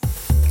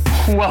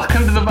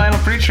Welcome to The Vinyl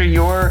Preacher,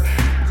 your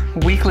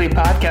weekly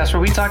podcast where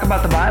we talk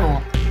about the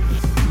Bible,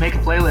 make a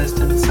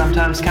playlist, and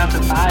sometimes count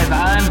to 5.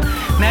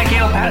 I'm Matt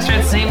Gale, pastor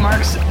at St.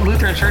 Mark's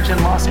Lutheran Church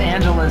in Los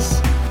Angeles,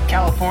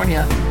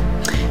 California.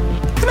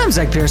 And I'm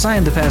Zach Pierce. I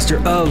am the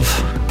pastor of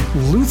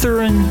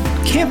Lutheran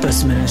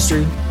Campus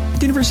Ministry at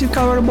the University of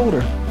Colorado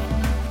Boulder.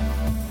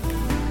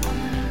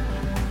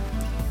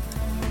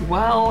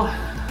 Well,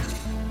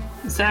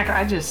 Zach,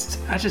 I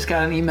just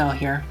got an email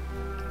here.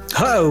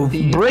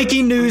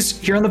 Breaking news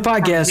here on the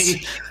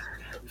podcast.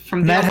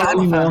 From the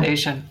Obama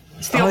Foundation.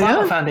 It's the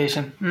Obama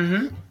Foundation.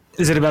 Mm-hmm.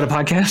 Is it about a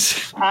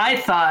podcast? I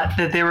thought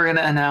that they were going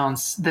to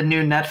announce the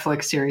new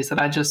Netflix series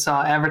that I just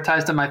saw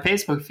advertised on my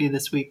Facebook feed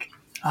this week.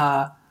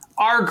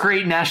 Our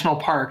Great National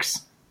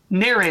Parks,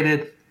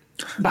 narrated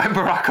by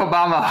Barack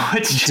Obama,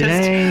 which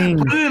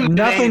just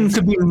nothing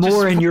could be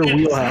more in your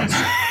wheelhouse.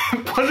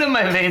 Put it in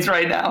my veins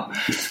right now.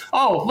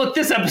 Oh, look,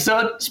 this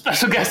episode,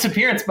 special guest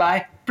appearance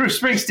by Bruce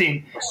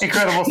Springsteen.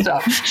 Incredible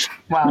stuff.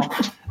 Wow.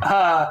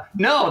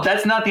 No,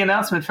 that's not the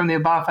announcement from the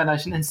Obama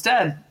Foundation.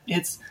 Instead,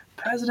 it's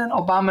President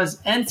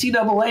Obama's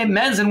NCAA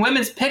men's and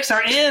women's picks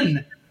are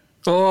in.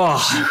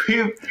 Oh,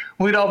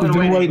 we'd all been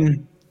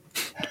waiting.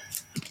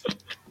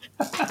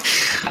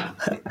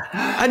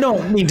 I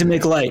don't mean to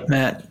make light,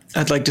 Matt.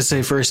 I'd like to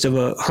say first of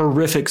a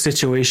horrific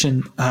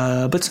situation,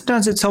 but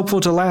sometimes it's helpful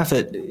to laugh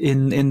at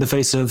in the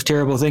face of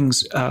terrible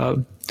things.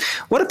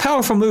 What a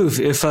powerful move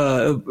if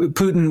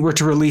Putin were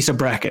to release a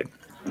bracket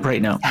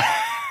right now.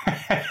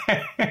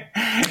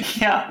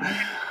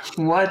 Yeah,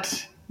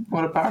 what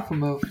a powerful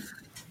move,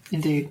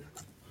 indeed.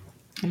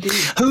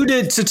 Who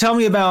did? So tell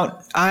me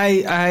about.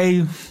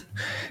 I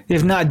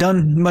have not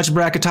done much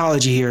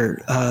bracketology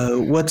here.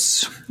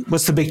 What's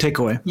the big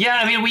takeaway? Yeah,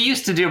 I mean, we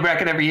used to do a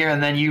bracket every year,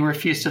 and then you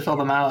refused to fill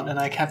them out, and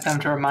I kept them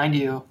to remind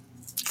you,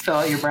 fill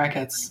out your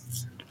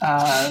brackets.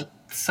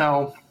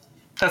 So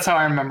that's how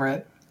I remember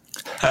it.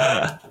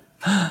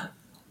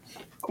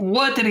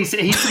 What did he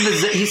say? He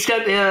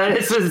said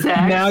it says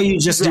Zags. Now you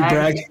just do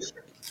brag.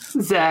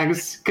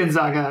 Zags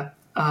Gonzaga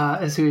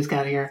is who he's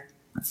got here.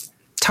 It's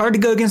hard to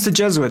go against the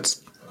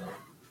Jesuits.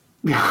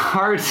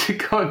 Hard to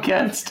go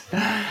against.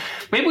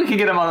 Maybe we can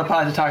get him on the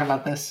pod to talk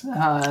about this.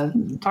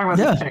 Talk about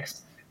the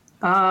picks.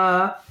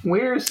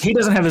 He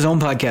doesn't have his own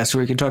podcast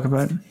where he can talk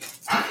about it.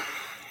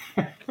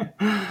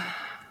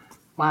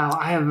 Wow,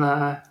 I have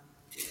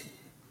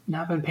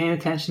not been paying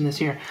attention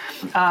this year.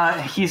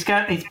 He's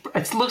got.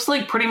 It looks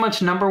like pretty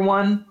much number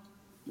one,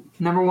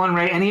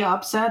 right? Any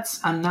upsets?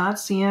 I'm not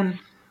seeing.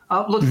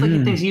 Looks like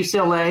he thinks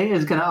UCLA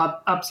is going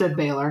to upset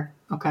Baylor.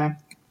 Okay.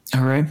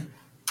 All right.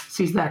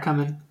 Sees that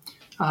coming.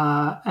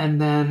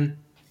 And then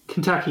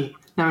Kentucky.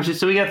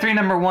 So we got 3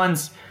 number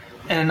ones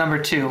and a number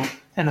 2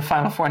 in the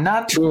Final Four.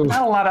 Not a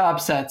lot of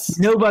upsets.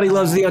 Nobody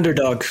loves the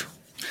underdog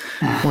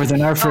more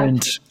than our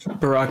friend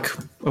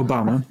Barack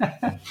Obama,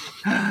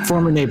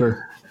 former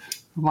neighbor.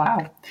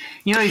 Wow.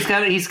 You know,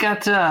 he's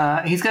got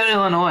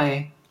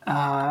Illinois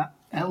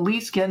at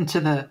least getting to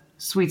the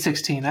Sweet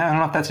 16. I don't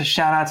know if that's a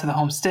shout out to the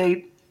home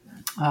state,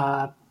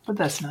 but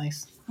that's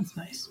nice. That's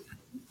nice.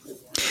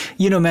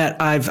 You know,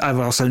 Matt, I've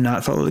also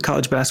not followed the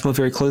college basketball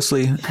very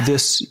closely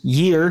this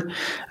year,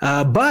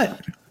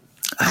 but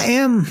I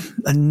am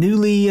a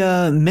newly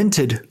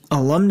minted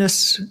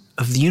alumnus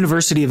of the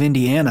University of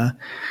Indiana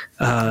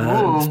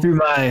through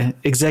my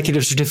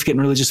executive certificate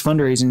in religious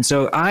fundraising.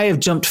 So I have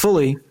jumped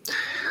fully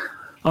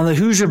on the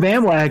Hoosier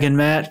bandwagon,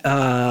 Matt.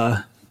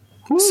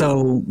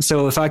 So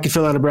if I could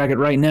fill out a bracket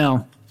right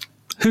now,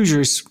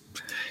 Hoosiers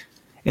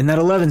in that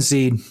 11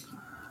 seed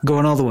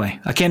going all the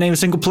way. I can't name a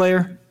single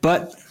player,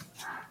 but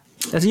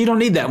you don't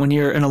need that when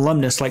you're an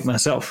alumnus like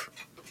myself.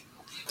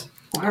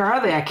 Where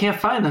are they? I can't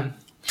find them.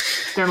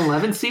 They're an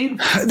 11 seed?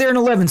 They're an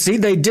 11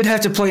 seed. They did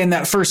have to play in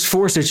that first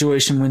 4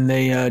 situation when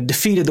they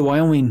defeated the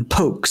Wyoming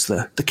Pokes,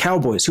 the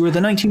Cowboys, who were the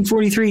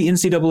 1943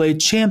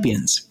 NCAA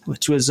champions,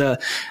 which was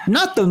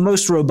not the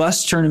most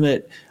robust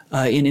tournament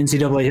in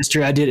NCAA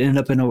history. I did end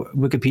up in a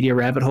Wikipedia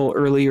rabbit hole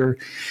earlier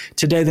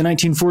today. The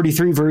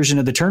 1943 version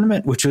of the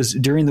tournament, which was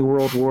during the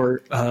World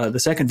War, the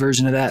second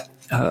version of that,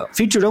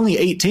 featured only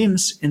 8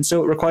 teams, and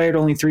so it required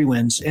only 3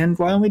 wins. And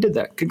Wyoming did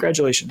that.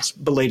 Congratulations,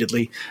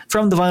 belatedly,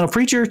 from the Vinyl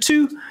Preacher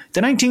to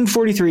the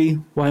 1943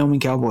 Wyoming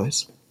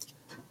Cowboys.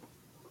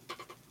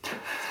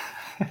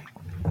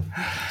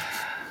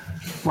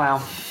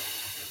 Wow.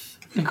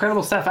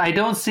 Incredible stuff. I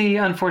don't see,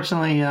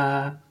 unfortunately,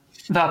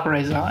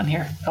 Valparaiso on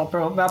here.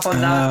 Valpo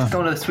not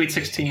going to the Sweet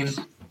 16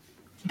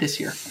 this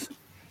year.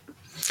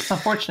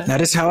 Unfortunate. That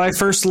is how I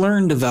first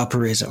learned of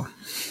Valparaiso.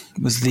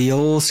 It was the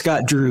old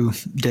Scott Drew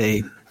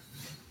day.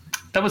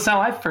 That was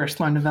how I first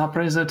learned of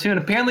Valparaiso too, and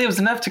apparently it was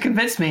enough to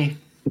convince me.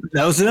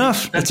 That was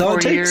enough. That's all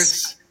it takes. 4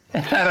 years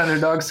at that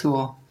underdog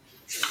school.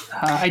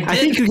 I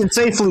think you can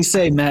safely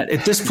say, Matt,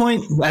 at this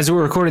point, as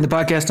we're recording the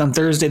podcast on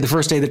Thursday, the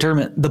first day of the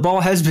tournament, the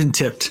ball has been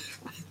tipped.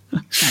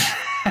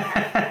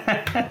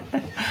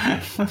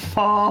 The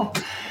ball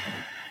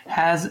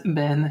has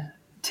been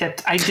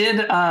tipped. I did.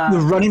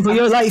 You're running for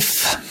your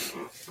life.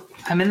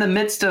 I'm in the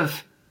midst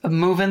of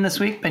moving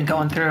this week. Been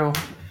going through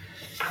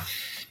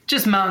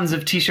just mountains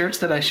of T-shirts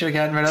that I should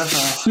have gotten rid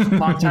of a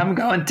long time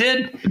ago, and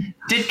did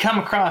come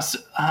across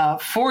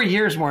 4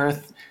 years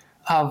worth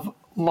of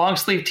long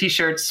sleeve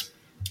T-shirts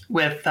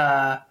with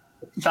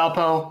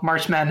Valpo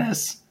March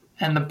Madness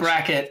and the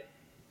bracket,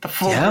 the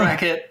full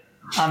bracket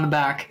on the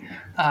back.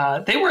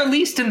 They were at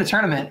least in the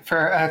tournament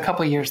for a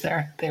couple of years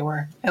there. They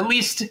were at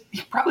least,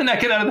 probably not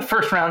get out of the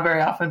first round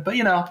very often, but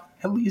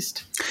at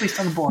least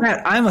on the board.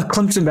 Matt, I'm a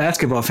Clemson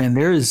basketball fan.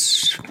 There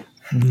is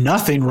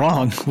nothing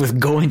wrong with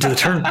going to the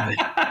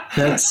tournament.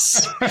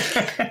 That's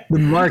the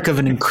mark of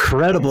an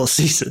incredible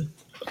season.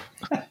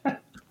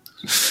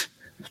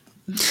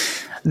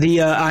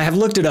 I have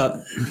looked it up,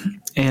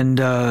 and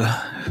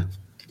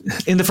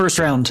in the first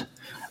round,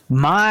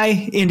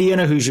 my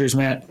Indiana Hoosiers,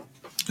 Matt,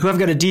 who I've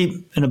got a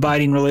deep and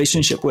abiding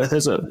relationship with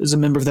as a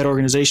member of that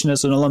organization,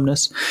 as an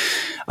alumnus,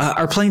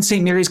 are playing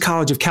St. Mary's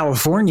College of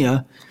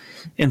California.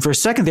 And for a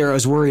second there, I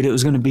was worried it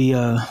was going to be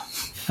I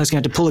was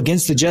going to have to pull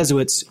against the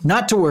Jesuits.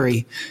 Not to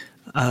worry.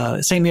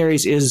 St.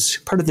 Mary's is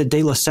part of the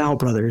De La Salle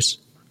brothers,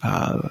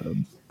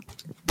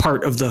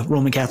 part of the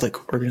Roman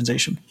Catholic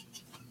organization.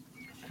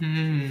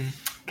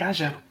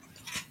 Gotcha.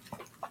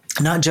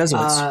 Not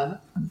Jesuits.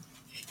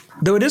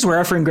 Though it is where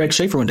our friend Greg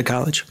Schaefer went to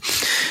college,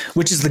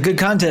 which is the good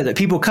content that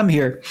people come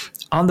here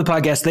on the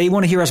podcast. They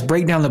want to hear us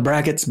break down the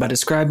brackets by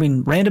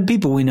describing random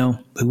people we know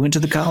who went to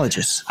the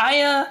colleges.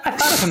 I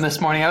thought of him this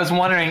morning. I was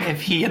wondering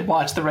if he had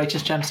watched The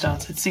Righteous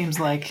Gemstones. It seems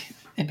like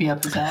it'd be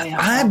up his alley.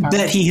 I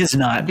bet he has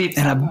not. And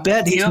I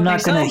bet he's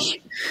not going to.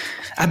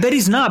 I bet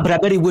he's not, but I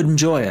bet he would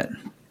enjoy it.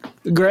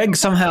 Greg,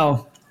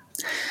 somehow,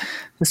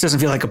 this doesn't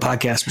feel like a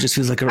podcast. It just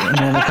feels like a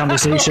normal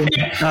conversation.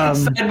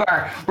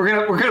 Sidebar.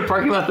 We're gonna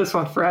parking lot this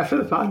one for after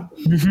the pod.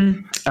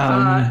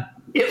 Mm-hmm.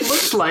 It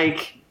looks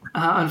like,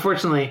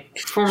 unfortunately,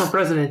 former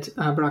President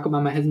Barack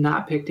Obama has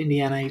not picked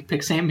Indiana. He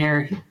picked St.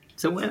 Mary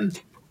to win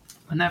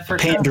that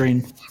first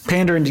pandering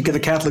to get the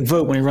Catholic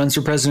vote when he runs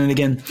for president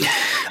again.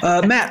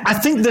 Matt, I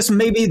think this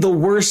may be the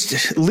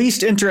worst,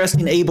 least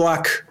interesting A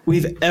block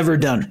we've ever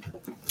done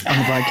on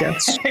the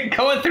podcast.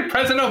 Going through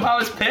President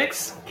Obama's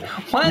picks?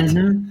 What?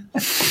 Mm-hmm.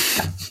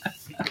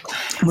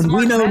 When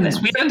we know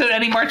Madness. We haven't done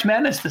any March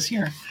Madness this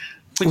year.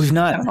 We've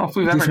not. I don't know if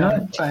we've ever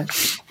done it, but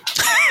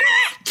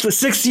the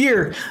 6th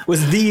year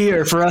was the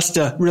year for us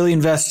to really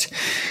invest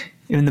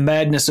in the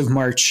madness of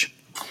March.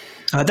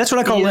 That's what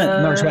I call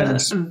Lent, March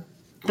Madness.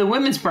 The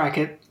women's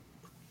bracket,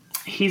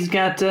 he's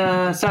got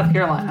South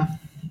Carolina.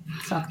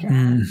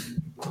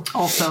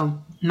 Also,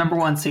 number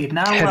 1 seed.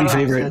 Now heavy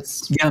favorite.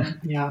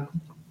 Yeah.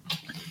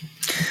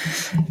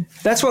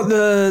 That's what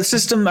our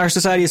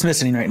society is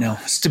missing right now,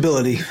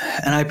 stability.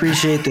 And I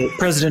appreciate that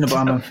President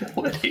Obama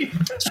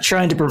is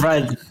trying to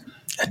provide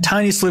a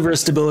tiny sliver of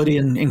stability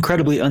in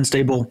incredibly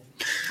unstable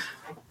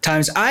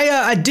times.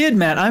 I did,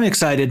 Matt. I'm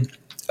excited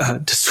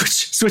to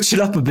switch it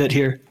up a bit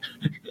here.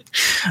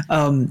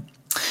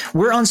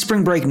 We're on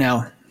spring break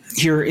now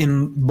here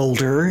in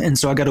Boulder, and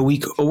so I got a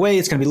week away.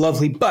 It's going to be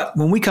lovely. But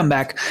when we come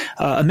back,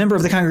 a member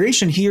of the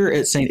congregation here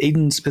at St.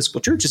 Aidan's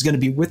Episcopal Church is going to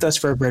be with us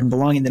for our Bread and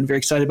Belonging that I'm very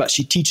excited about.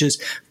 She teaches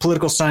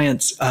political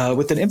science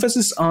with an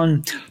emphasis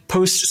on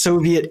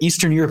post-Soviet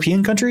Eastern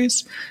European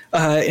countries,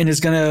 and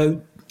is going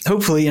to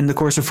hopefully in the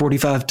course of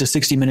 45 to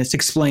 60 minutes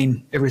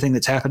explain everything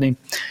that's happening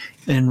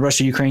in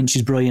Russia, Ukraine.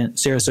 She's brilliant,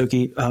 Sarah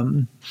Soki.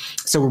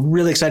 So we're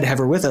really excited to have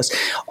her with us.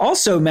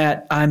 Also,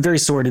 Matt, I'm very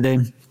sore today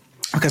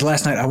because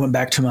last night I went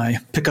back to my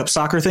pickup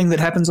soccer thing that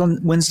happens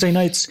on Wednesday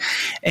nights.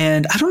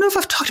 And I don't know if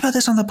I've talked about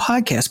this on the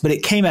podcast, but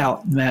it came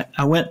out, Matt.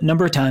 I went a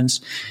number of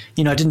times.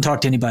 I didn't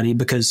talk to anybody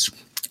because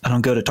I don't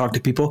go to talk to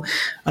people.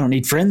 I don't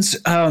need friends.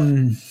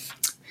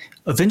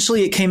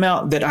 Eventually it came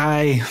out that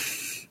I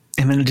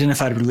am an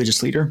identified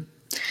religious leader.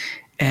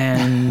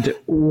 And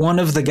one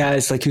of the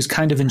guys, who's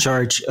kind of in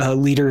charge,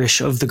 leaderish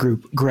of the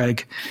group,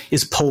 Greg,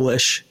 is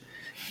Polish,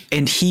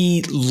 and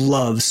he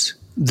loves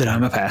that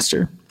I'm a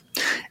pastor.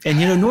 And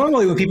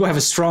normally when people have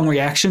a strong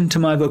reaction to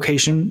my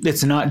vocation,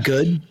 it's not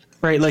good,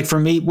 right? For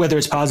me, whether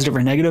it's positive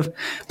or negative.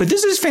 But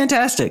this is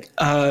fantastic.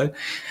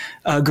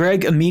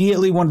 Greg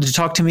immediately wanted to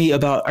talk to me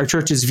about our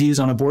church's views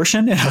on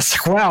abortion, and I was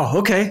like, "Wow,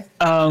 okay."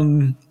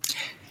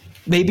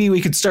 Maybe we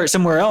could start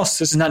somewhere else.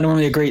 This is not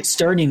normally a great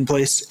starting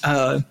place.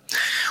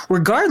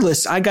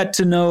 Regardless, I got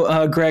to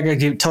know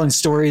Greg telling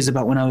stories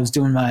about when I was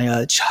doing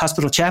my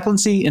hospital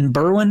chaplaincy in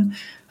Berwyn,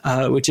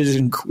 which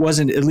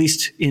wasn't, at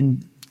least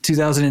in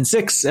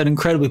 2006, an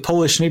incredibly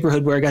Polish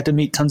neighborhood where I got to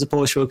meet tons of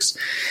Polish folks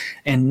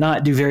and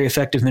not do very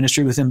effective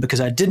ministry with them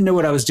because I didn't know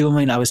what I was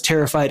doing. I was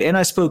terrified, and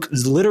I spoke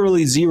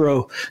literally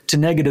 0 to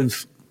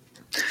negative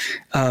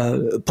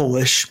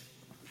Polish.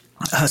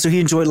 So he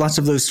enjoyed lots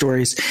of those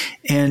stories.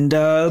 And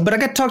but I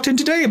got to talk to him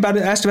today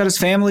asked about his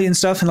family and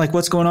stuff and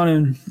what's going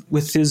on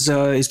with his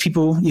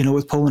people,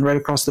 with Poland right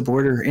across the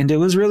border. And it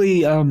was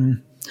really,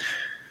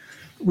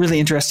 really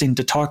interesting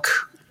to talk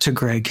to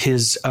Greg.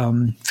 His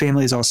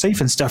family is all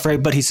safe and stuff,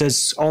 right? But he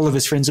says all of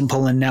his friends in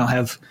Poland now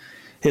have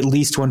at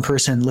least one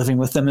person living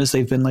with them as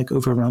they've been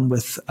overrun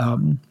with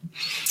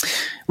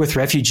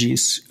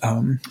refugees.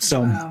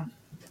 So, wow.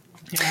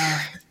 Yeah.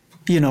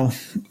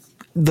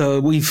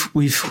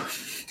 we've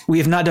we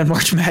have not done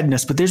March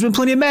Madness, but there's been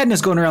plenty of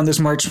madness going around this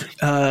March,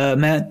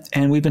 Matt,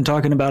 and we've been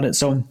talking about it.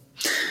 So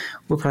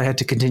we'll probably have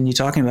to continue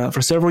talking about it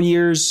for several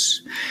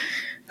years,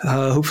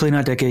 hopefully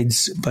not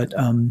decades. But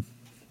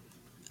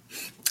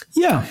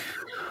yeah.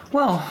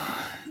 Well,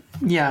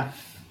 yeah.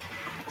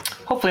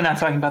 Hopefully not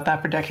talking about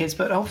that for decades,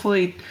 but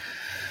hopefully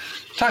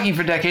talking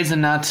for decades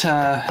and not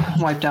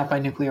wiped out by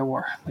nuclear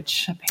war,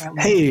 which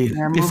apparently... Hey,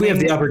 if we have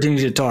the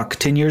opportunity to talk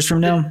 10 years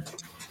from now...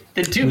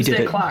 The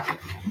doomsday clock.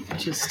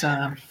 Just...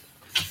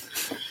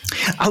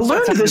 I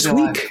learned this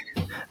week,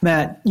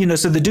 Matt,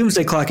 so the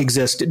doomsday clock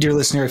exists. Dear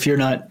listener, if you're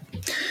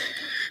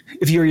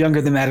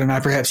younger than Matt and I,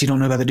 perhaps you don't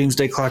know about the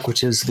doomsday clock,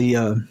 which is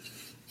the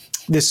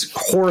this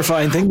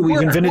horrifying thing that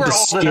we've invented to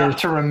scare. We're old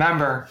enough to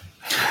remember.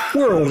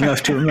 We're old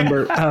enough to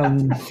remember.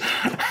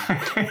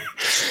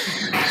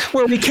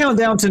 Well, we count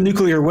down to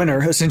nuclear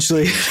winter,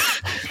 essentially.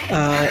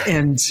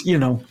 And,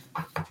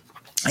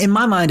 in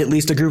my mind, at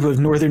least, a group of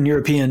Northern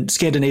European,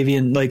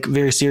 Scandinavian,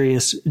 very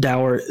serious,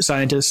 dour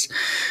scientists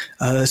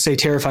say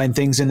terrifying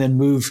things and then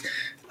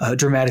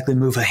dramatically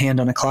move a hand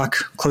on a clock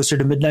closer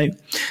to midnight.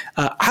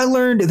 I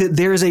learned that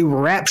there is a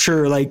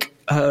rapture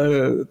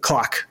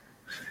clock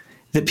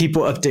that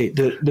people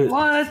update.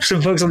 What?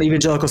 Some folks on the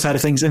evangelical side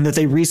of things, and that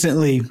they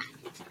recently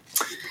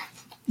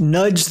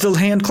nudged the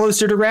hand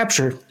closer to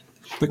rapture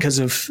because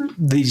of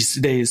these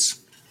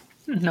days.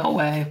 No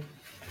way.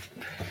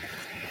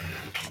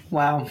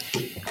 Wow.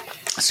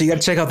 So you got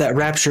to check out that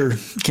rapture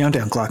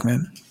countdown clock,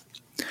 man.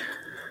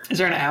 Is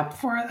there an app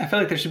for it? I feel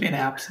like there should be an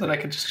app so that I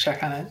could just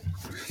check on it.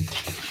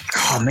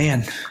 Oh,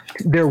 man.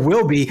 There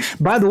will be.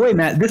 By the way,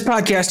 Matt, this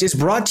podcast is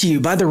brought to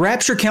you by the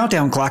Rapture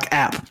Countdown Clock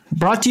app.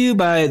 Brought to you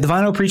by the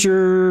Vinyl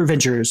Preacher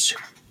Ventures.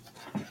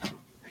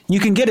 You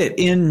can get it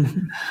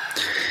in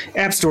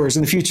app stores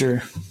in the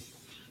future.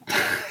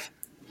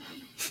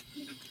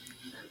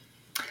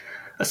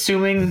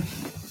 Assuming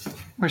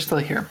we're still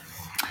here.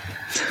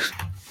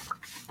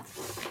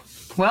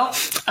 Well,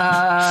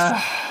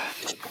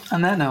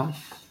 on that note,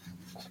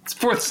 it's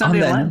fourth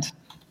Sunday in Lent.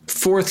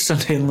 Fourth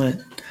Sunday in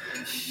Lent.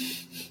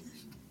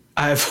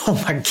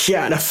 Oh my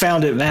God, I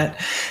found it, Matt.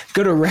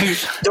 Go to I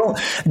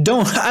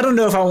don't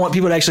know if I want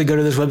people to actually go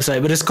to this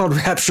website, but it's called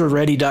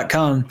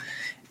raptureready.com.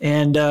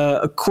 And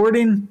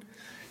according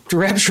to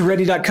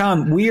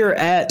raptureready.com, we are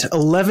at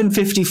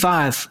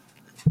 11:55.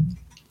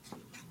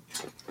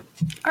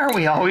 Aren't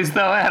we always,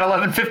 though, at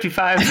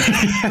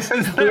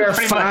 11:55? We are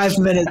 5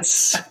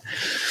 minutes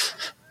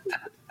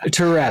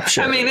to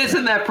rapture. I mean,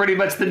 isn't that pretty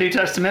much the New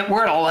Testament?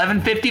 We're at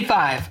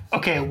 11:55.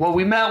 Okay, what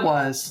we meant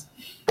was,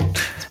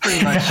 it's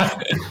pretty much,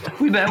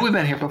 we've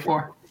been here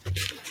before.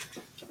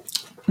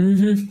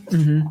 Mm-hmm,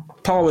 mm-hmm.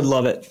 Paul would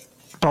love it.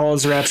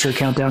 Paul's rapture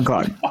countdown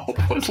clock. Paul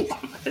would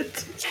love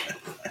it.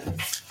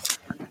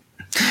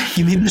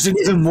 You mean there's an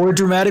even more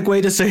dramatic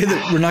way to say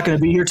that we're not going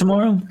to be here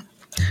tomorrow?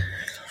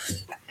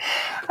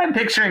 I'm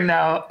picturing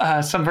now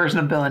some version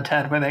of Bill and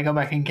Ted where they go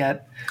back and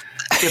get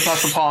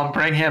Apostle Paul and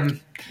bring him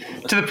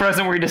to the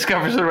present where he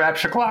discovers the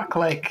rapture clock.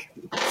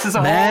 This is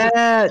a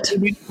Matt. whole.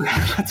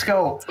 Let's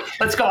go.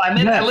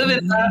 I live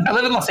in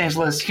Los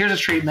Angeles. Here's a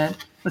treatment.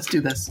 Let's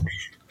do this.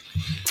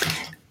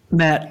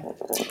 Matt,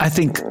 I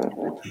think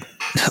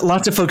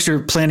lots of folks are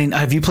planning.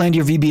 Have you planned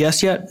your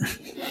VBS yet?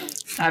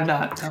 I've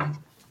not.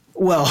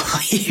 Well,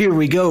 here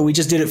we go. We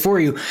just did it for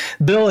you.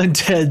 Bill and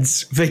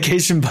Ted's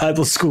Vacation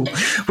Bible School,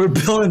 where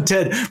Bill and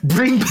Ted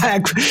bring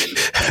back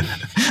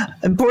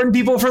important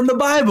people from the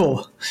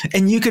Bible.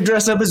 And you could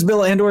dress up as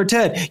Bill and or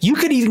Ted. You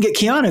could even get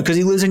Keanu because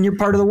he lives in your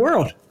part of the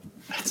world.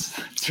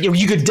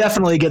 You could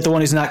definitely get the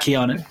one who's not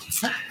Keanu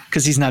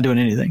because he's not doing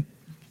anything.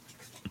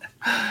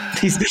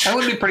 That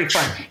would be pretty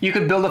fun. You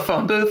could build a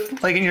phone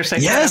booth in your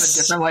sanctuary.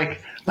 Yes. Have a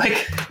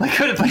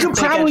different you could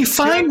probably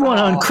find one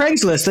on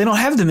Craigslist. They don't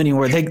have them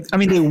anymore. They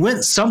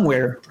went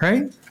somewhere,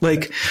 right?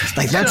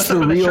 That's the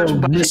real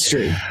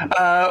mystery.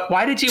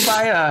 Why did you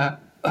buy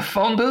a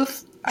phone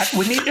booth?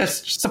 We need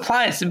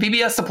supplies,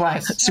 VBS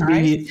supplies. It's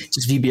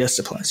VBS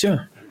supplies,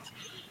 yeah.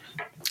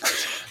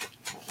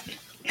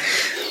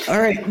 All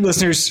right,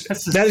 listeners,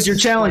 that is your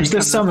challenge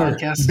this summer.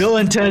 Bill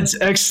and Ted's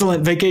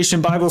Excellent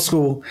Vacation Bible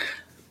School.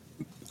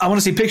 I want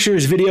to see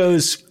pictures,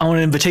 videos. I want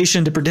an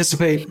invitation to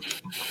participate.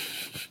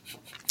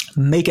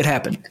 Make it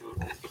happen.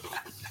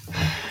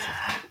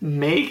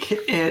 Make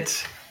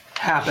it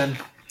happen.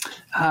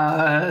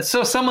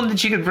 So someone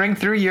that you could bring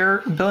through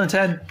your Bill and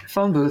Ted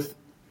phone booth.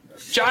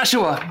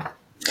 Joshua.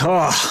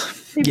 Oh,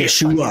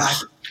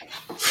 Yeshua.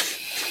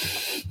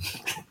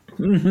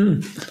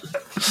 Mm-hmm.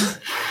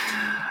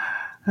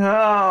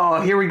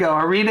 Oh, here we go.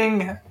 A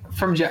reading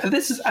from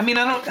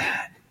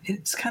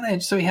it's kind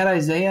of, so we had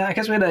Isaiah. I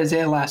guess we had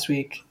Isaiah last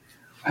week.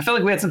 I feel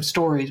like we had some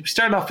stories. We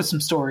started off with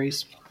some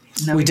stories.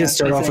 We did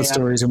start off with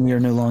stories, and we are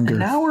no longer. And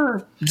now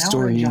we're in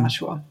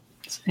Joshua.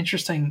 It's an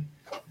interesting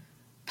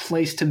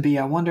place to be.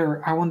 I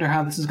wonder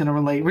how this is going to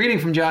relate. Reading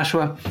from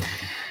Joshua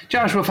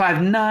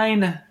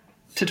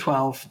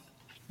 5:9-12.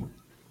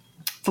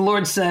 The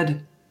Lord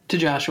said to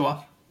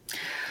Joshua,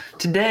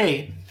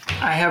 "Today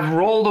I have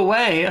rolled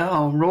away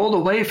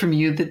from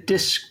you the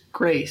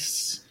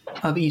disgrace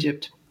of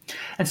Egypt.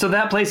 And so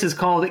that place is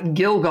called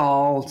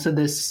Gilgal to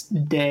this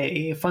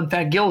day. Fun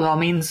fact, Gilgal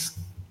means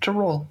to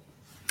roll.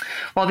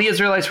 While the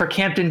Israelites were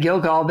camped in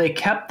Gilgal, they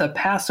kept the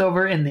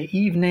Passover in the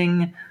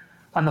evening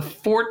on the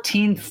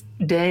 14th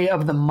day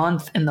of the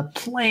month in the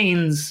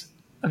plains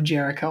of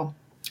Jericho.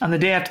 On the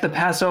day after the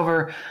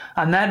Passover,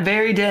 on that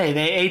very day,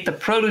 they ate the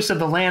produce of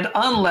the land,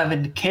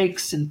 unleavened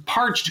cakes and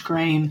parched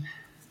grain.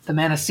 The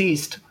manna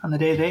ceased on the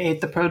day they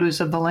ate the produce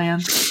of the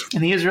land.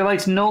 And the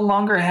Israelites no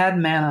longer had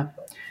manna,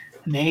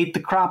 and they ate the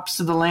crops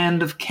of the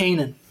land of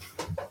Canaan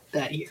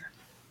that year.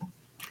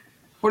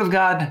 Word of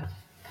God,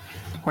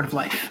 word of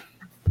life.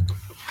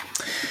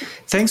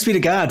 Thanks be to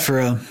God for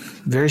a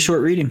very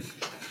short reading.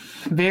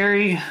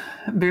 Very,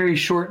 very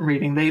short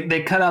reading.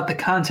 They cut out the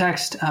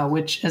context,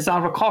 which, as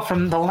I'll recall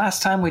from the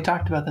last time we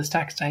talked about this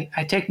text,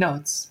 I take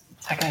notes.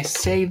 Like I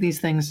save these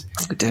things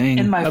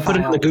in my file. I put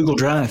it in the Google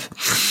Drive.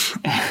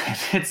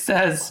 It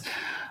says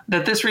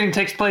that this reading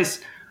takes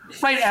place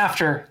right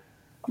after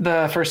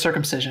the first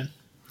circumcision.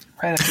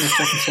 Right after the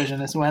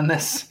circumcision is when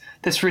this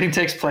reading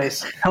takes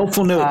place.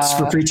 Helpful notes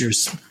for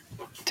preachers.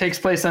 Takes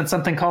place on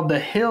something called the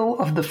Hill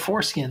of the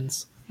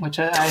Foreskins, which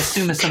I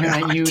assume is something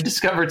that you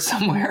discovered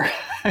somewhere.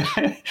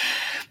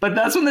 But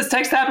that's when this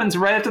text happens,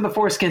 right after the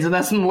foreskins, and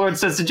that's when the Lord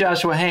says to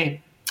Joshua,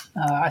 hey,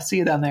 I see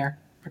you down there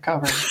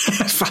recovering.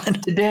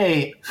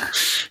 Today,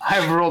 I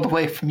have rolled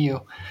away from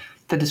you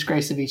the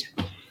disgrace of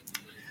Egypt.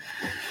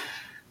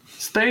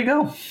 So there you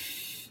go.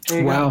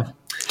 Wow.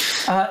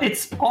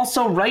 It's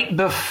also right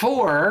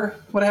before,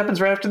 what happens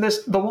right after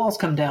this? The walls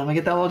come down. We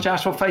get that little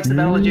Joshua fights the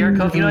Battle of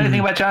Jericho. If you know anything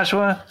about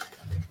Joshua,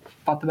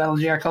 fought the Battle of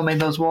Jericho, made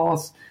those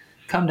walls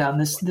come down.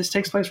 This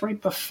takes place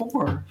right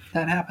before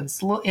that happens.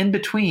 A little in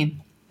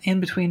between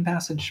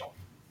passage.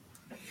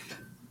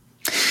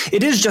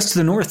 It is just to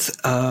the north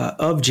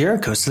of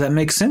Jericho, so that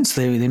makes sense.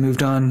 They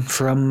moved on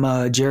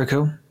from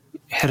Jericho,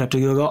 head up to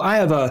Gilgal. I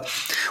have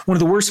one of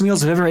the worst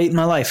meals I've ever ate in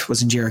my life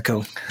was in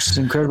Jericho. It's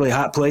an incredibly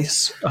hot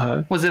place.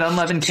 Was it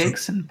unleavened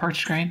cakes and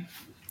parched grain?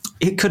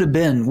 It could have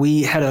been.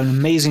 We had an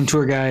amazing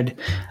tour guide,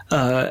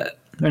 or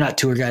not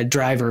tour guide,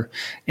 driver,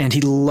 and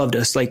he loved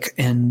us.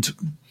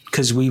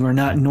 Because we were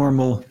not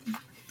normal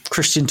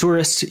Christian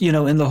tourists,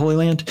 in the Holy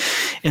Land.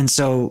 And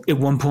so at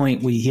one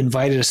point he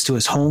invited us to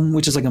his home,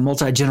 which is like a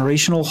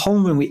multi-generational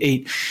home. And we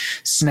ate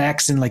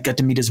snacks and got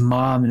to meet his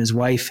mom and his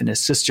wife and his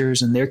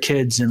sisters and their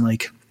kids. And they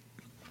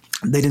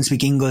didn't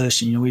speak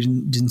English and, we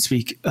didn't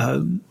speak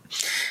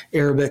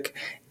Arabic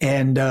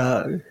and,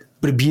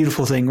 but a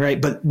beautiful thing.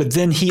 Right. But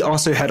then he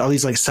also had all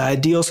these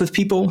side deals with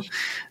people.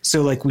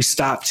 So we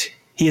stopped.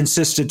 He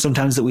insisted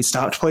sometimes that we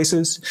stopped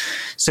places.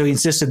 So he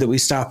insisted that we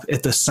stop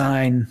at the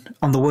sign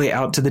on the way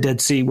out to the Dead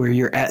Sea where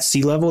you're at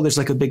sea level. There's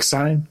a big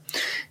sign. And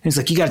he's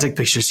like, you got to take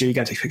pictures here. You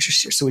got to take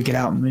pictures here. So we get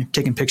out and we're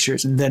taking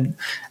pictures. And then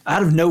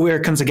out of nowhere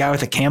comes a guy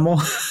with a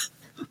camel.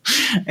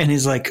 And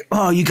he's like,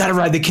 oh, you got to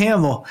ride the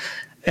camel.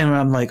 And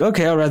I'm like,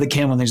 okay, I'll ride the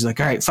camel. And he's like,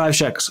 all right, 5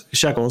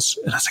 shekels.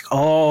 And I was like,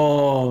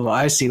 oh,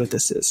 I see what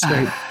this is.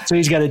 Right? So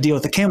he's got to deal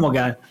with the camel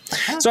guy.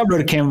 So I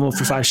rode a camel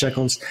for 5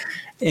 shekels.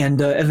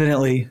 And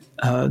evidently,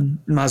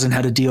 Mazen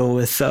had to deal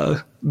with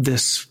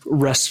this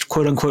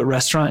quote unquote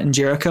restaurant in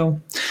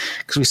Jericho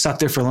because we stopped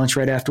there for lunch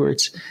right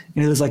afterwards.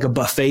 And it was like a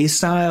buffet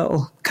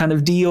style kind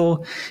of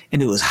deal.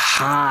 And it was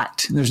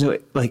hot. And there's no,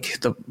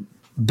 the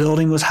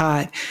building was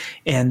hot.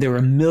 And there were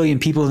 1 million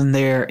people in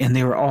there. And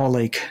they were all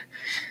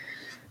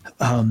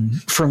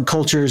from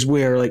cultures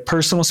where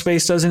personal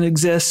space doesn't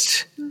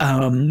exist.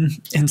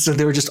 And so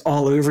they were just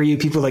all over you.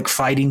 People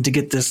fighting to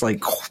get this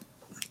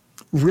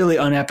really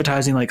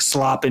unappetizing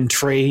slop in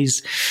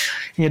trays.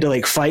 You had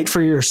to fight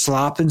for your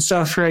slop and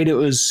stuff, right? It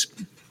was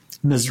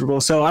miserable.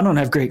 So I don't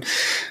have great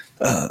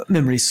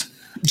memories.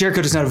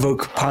 Jericho does not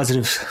evoke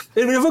positive.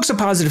 It evokes a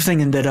positive thing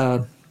in that,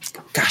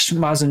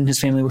 Maz and his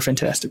family were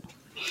fantastic.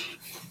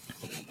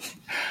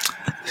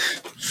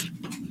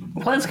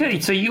 Well, that's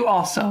good. So you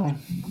also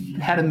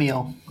had a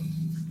meal.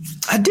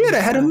 I did. I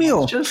had a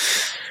meal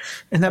just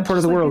in that part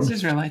of the world. These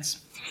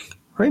Israelites.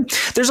 Right.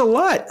 There's a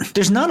lot.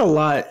 There's not a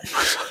lot.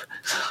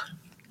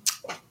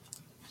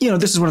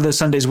 This is one of those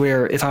Sundays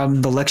where if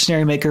I'm the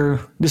lectionary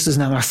maker, this is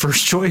not my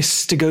first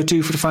choice to go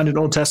to find an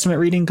Old Testament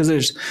reading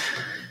because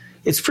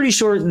it's pretty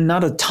short and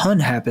not a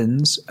ton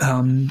happens.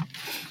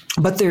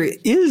 But there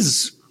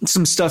is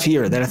some stuff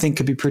here that I think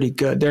could be pretty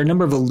good. There are a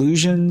number of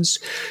allusions,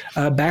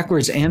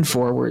 backwards and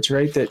forwards,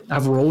 right? That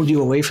I've rolled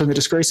you away from the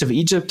disgrace of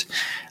Egypt.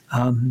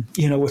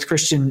 With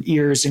Christian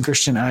ears and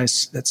Christian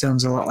eyes, that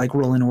sounds a lot like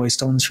rolling away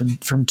stones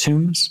from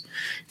tombs,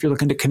 if you're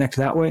looking to connect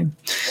that way.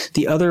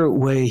 The other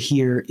way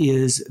here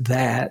is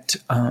that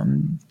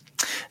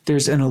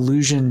there's an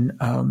allusion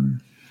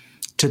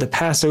to the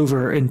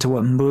Passover and to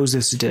what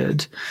Moses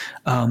did.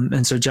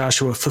 And so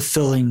Joshua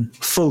fulfilling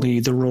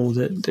fully the role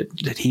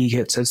that he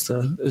gets as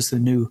the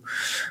new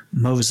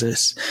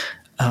Moses.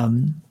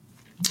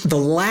 The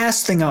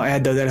last thing I'll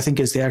add, though, that I think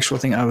is the actual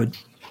thing I would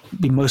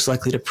be most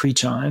likely to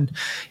preach on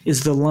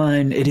is the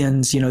line. It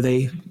ends,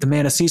 the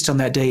manna ceased on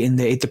that day and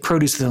they ate the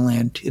produce of the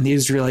land, and the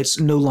Israelites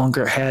no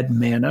longer had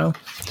manna.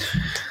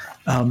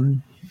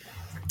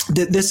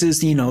 this is,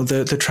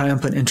 the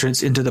triumphant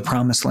entrance into the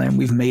promised land.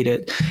 We've made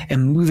it,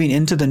 and moving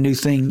into the new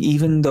thing,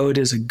 even though it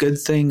is a good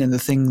thing and the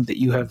thing that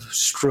you have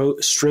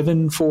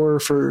striven for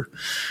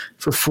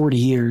 40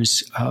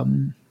 years,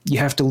 you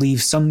have to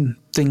leave some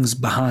things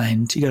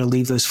behind. You got to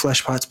leave those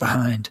flesh pots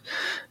behind.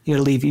 You got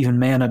to leave even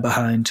manna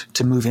behind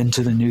to move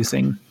into the new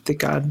thing that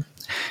God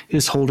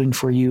is holding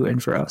for you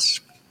and for us.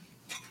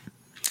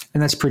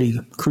 And that's pretty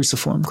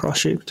cruciform,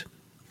 cross-shaped.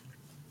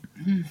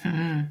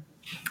 Mm-hmm.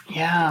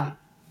 Yeah.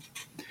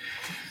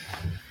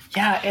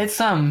 Yeah,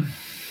 it's I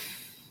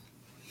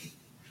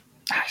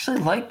actually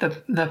like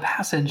the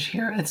passage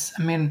here.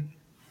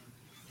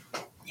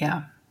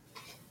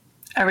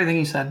 Everything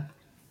you said.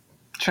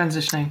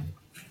 Transitioning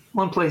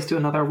one place to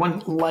another, one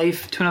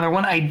life to another,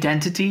 one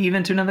identity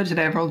even to another.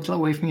 Today I rolled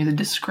away from you the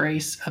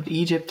disgrace of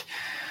Egypt.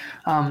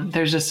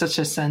 There's just such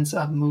a sense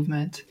of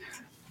movement.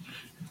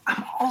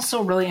 I'm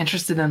also really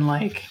interested in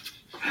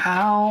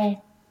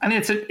how,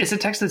 it's a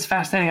text that's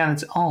fascinating on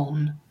its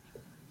own,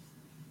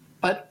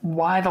 but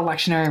why the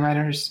lectionary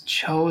writers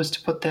chose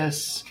to put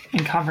this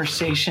in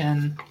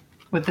conversation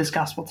with this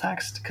gospel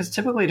text. Because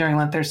typically during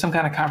Lent, there's some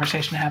kind of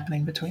conversation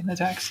happening between the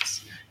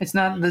texts. This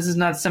is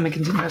not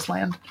semi-continuous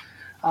land.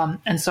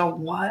 And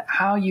so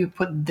how you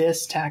put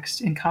this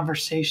text in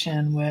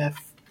conversation with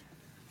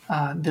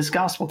this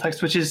gospel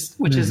text, which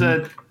is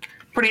a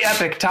pretty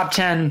epic top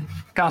 10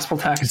 gospel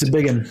text. It's a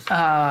big one.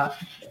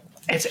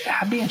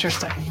 It'd be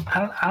interesting.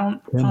 I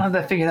don't have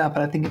that figured out,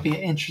 but I think it'd be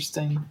an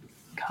interesting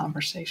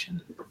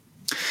conversation.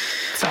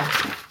 So,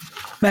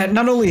 Matt,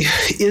 not only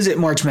is it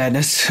March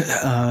Madness,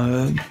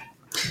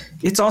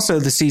 it's also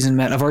the season,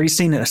 Matt. I've already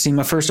seen it. I've seen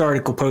my first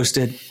article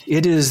posted.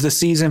 It is the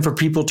season for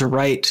people to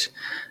write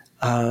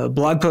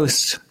blog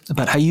posts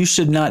about how you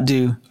should not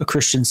do a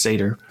Christian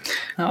Seder.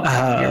 Oh,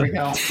 here we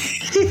go.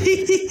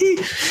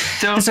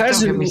 Don't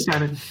get me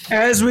started.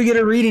 As we get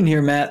a reading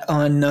here, Matt,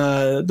 on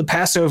the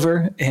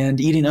Passover and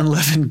eating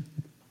unleavened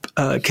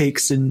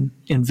cakes and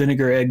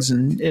vinegar eggs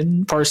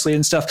and parsley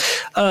and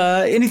stuff.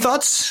 Any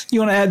thoughts you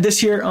want to add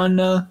this year on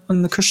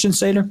the Christian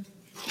Seder?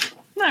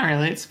 Not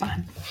really. It's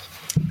fine.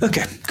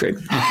 Okay, great.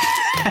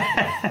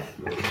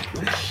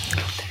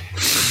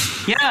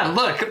 Yeah,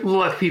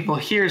 look, people.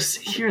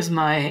 Here's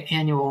my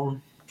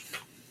annual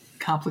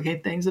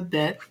complicate things a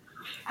bit.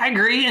 I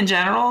agree in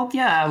general.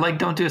 Yeah,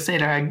 don't do a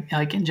Seder.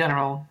 In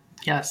general,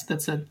 yes,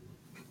 it's a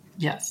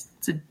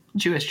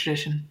Jewish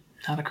tradition,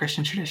 not a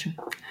Christian tradition.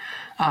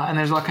 And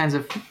there's all kinds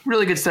of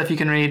really good stuff you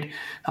can read.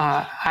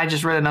 I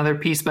just read another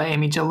piece by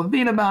Amy Jill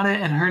Levine about it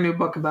and her new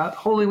book about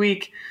Holy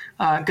Week.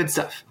 Good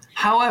stuff.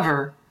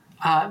 However,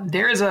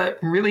 there is a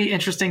really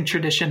interesting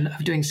tradition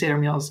of doing Seder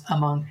meals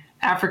among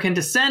African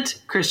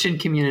descent Christian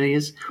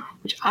communities,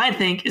 which I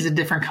think is a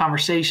different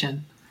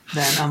conversation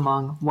than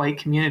among white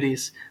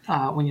communities.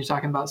 When you're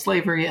talking about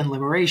slavery and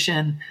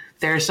liberation,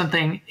 there's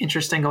something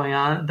interesting going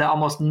on that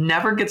almost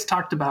never gets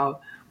talked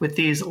about with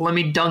these "let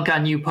me dunk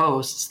on you"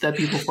 posts that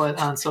people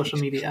put on social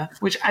media,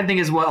 which I think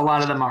is what a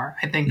lot of them are.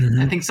 I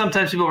think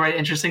sometimes people write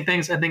interesting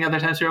things. I think other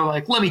times people are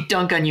like, "let me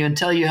dunk on you and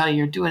tell you how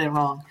you're doing it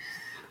wrong."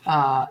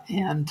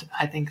 And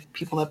I think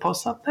people that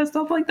post stuff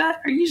like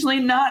that are usually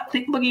not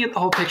looking at the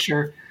whole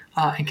picture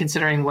and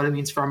considering what it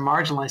means for a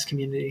marginalized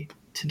community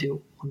to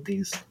do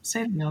these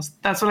Seder meals.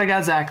 That's what I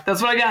got, Zach.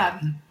 That's what I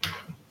got.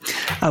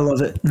 I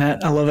love it,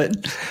 Matt. I love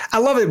it. I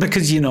love it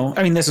because,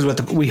 this is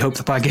what we hope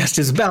the podcast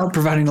is about,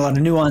 providing a lot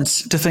of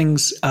nuance to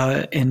things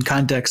in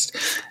context.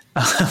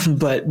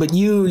 But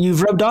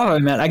you've rubbed off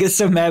on me, Matt. I get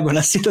so mad when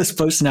I see those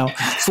posts now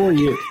for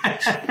you.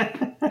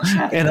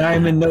 And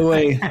I'm in no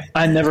way,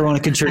 I never want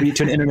to contribute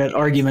to an internet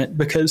argument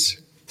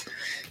because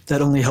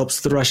that only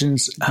helps the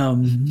Russians.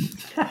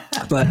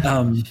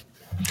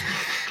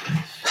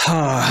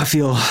 I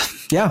feel,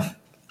 yeah.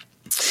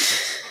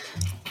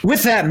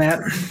 With that,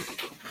 Matt,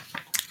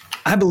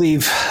 I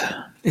believe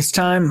it's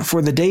time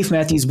for the Dave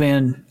Matthews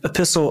Band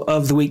Epistle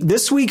of the Week.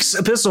 This week's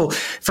epistle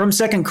from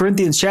 2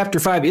 Corinthians chapter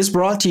 5 is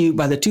brought to you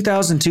by the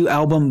 2002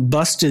 album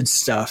Busted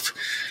Stuff,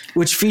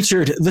 which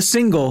featured the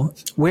single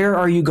Where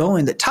Are You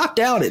Going that topped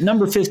out at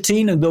number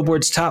 15 of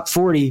Billboard's Top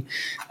 40.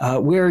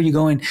 Where Are You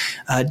Going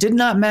did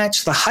not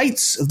match the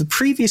heights of the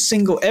previous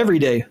single Every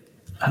Day,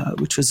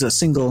 which was a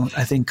single,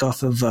 I think,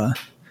 off of a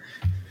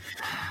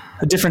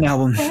different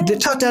album that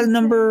topped out at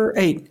number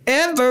 8.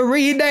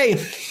 Every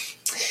Day.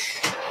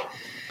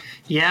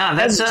 Yeah,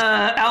 that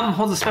album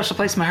holds a special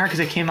place in my heart because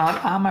it came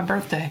out on my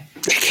birthday.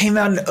 It came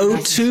out in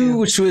 2002,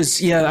 which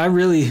was, I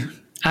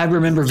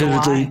remember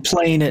vividly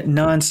playing it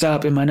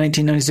nonstop in my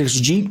 1996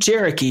 Jeep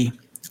Cherokee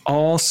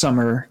all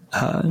summer.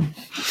 I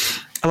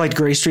liked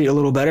Gray Street a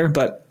little better,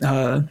 but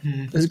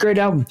it was a great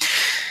album.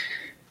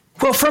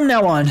 Well, from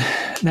now on,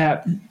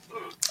 Matt,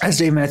 as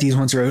Dave Matthews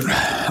once wrote,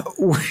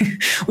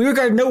 we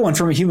regard no one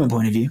from a human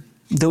point of view.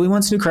 Though we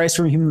once knew Christ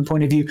from a human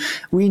point of view,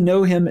 we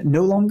know him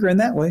no longer in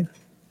that way.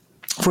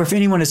 For if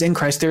anyone is in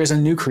Christ, there is a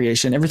new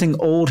creation. Everything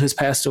old has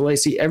passed away.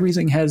 See,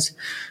 everything has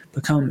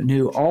become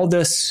new. All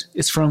this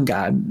is from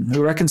God,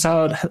 who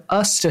reconciled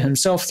us to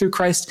himself through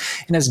Christ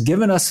and has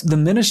given us the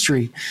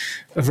ministry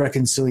of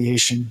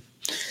reconciliation.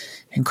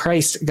 In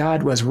Christ,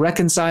 God was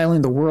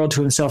reconciling the world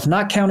to himself,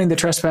 not counting the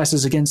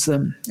trespasses against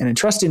them, and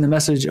entrusting the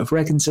message of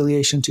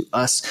reconciliation to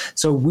us.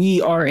 So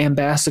we are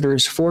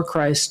ambassadors for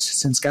Christ,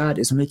 since God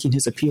is making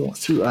his appeal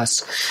through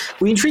us.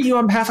 We entreat you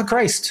on behalf of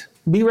Christ,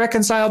 be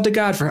reconciled to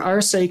God. For our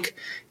sake,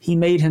 he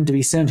made him to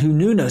be sin who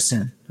knew no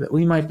sin, that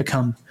we might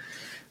become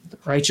the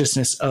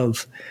righteousness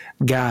of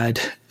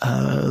God.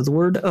 The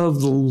word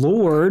of the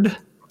Lord.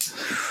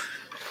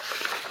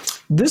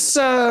 This,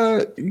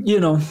 I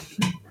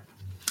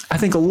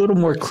think a little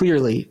more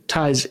clearly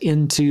ties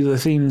into the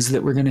themes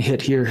that we're going to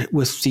hit here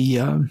with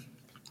the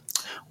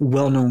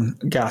well-known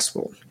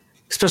gospel,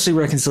 especially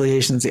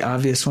reconciliation is the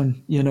obvious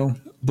one,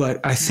 but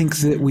I think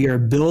that we are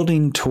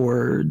building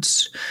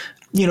towards,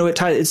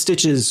 it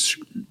stitches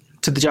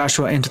to the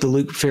Joshua and to the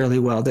Luke fairly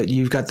well, that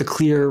you've got the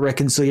clear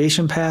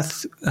reconciliation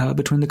path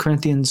between the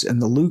Corinthians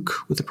and the Luke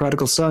with the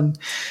prodigal son,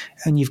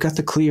 and you've got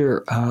the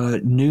clear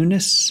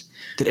newness,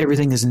 that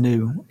everything is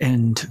new,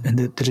 and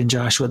that in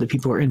Joshua the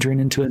people are entering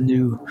into a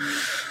new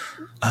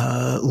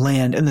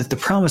land, and that the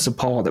promise of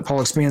Paul, that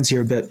Paul expands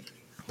here a bit,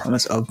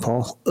 promise of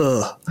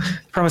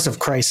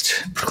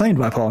Christ proclaimed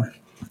by Paul,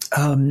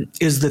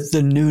 is that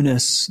the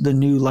newness, the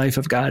new life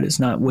of God is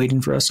not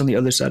waiting for us on the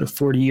other side of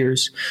 40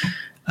 years,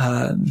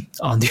 on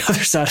the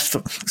other side of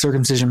the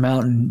circumcision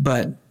mountain,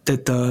 but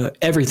that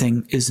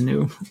everything is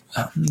new,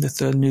 that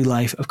the new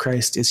life of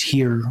Christ is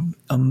here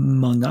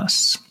among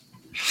us.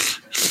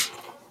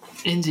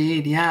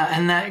 Indeed, yeah.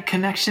 And that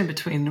connection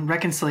between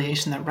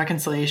reconciliation, that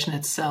reconciliation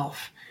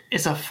itself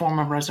is a form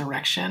of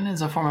resurrection,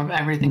 is a form of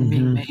everything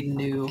being made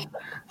new,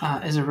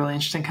 is a really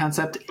interesting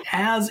concept,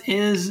 as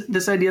is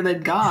this idea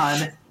that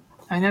God,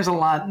 there's a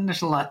lot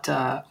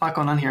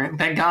going on here,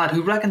 that God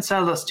who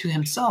reconciled us to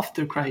himself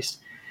through Christ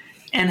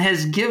and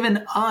has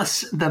given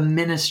us the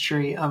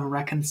ministry of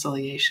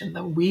reconciliation,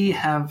 that we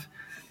have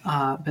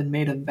been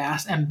made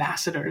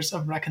ambassadors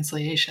of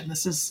reconciliation.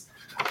 It's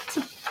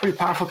a pretty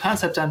powerful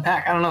concept to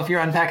unpack. I don't know if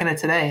you're unpacking it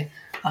today,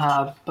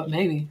 but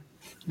maybe.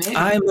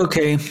 I'm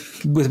okay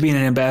with being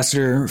an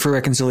ambassador for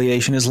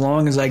reconciliation as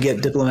long as I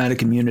get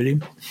diplomatic immunity.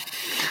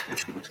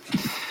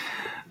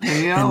 There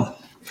you go.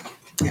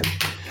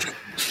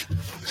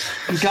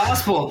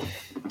 Gospel,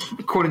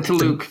 according to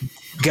Luke.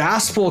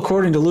 Gospel,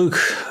 according to Luke,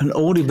 an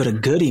oldie but a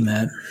goodie,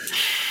 man.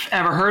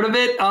 Ever heard of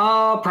it?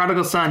 Oh,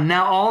 prodigal son.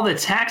 Now all the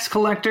tax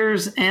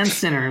collectors and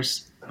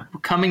sinners were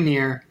coming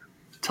near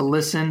to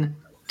listen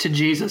to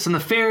Jesus. And the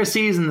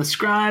Pharisees and the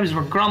scribes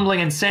were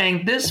grumbling and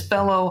saying, "This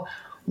fellow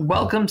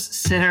welcomes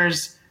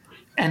sinners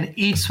and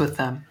eats with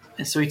them."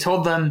 And so he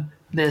told them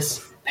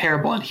this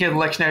parable. And here the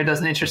lectionary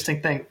does an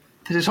interesting thing.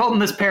 He told them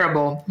this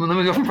parable. Well, let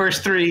me go from verse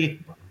 3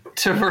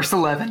 to verse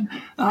 11.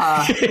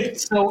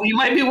 So you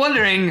might be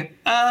wondering,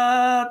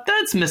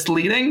 that's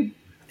misleading.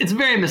 It's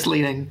very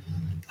misleading.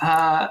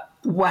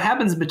 What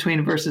happens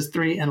between verses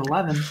 3 and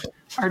 11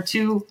 are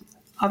two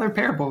other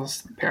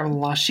parables. The parable of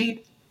the lost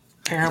sheep,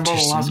 parable of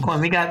the lost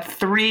coin. We got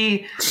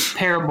 3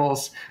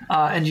 parables,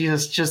 and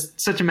Jesus, just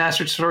such a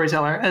master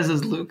storyteller, as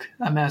is Luke,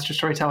 a master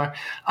storyteller,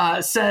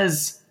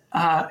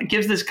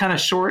 gives this kind of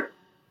short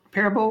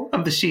parable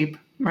of the sheep,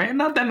 right?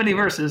 Not that many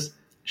verses.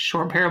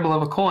 Short parable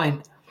of a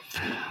coin.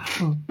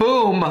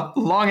 Boom,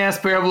 long ass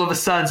parable of a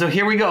son. So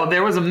here we go.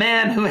 There was a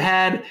man who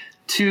had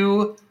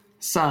 2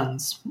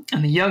 sons,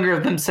 and the younger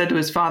of them said to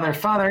his father,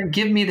 "Father,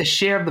 give me the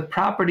share of the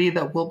property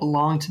that will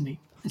belong to me."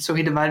 And so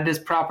he divided his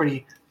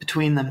property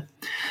between them.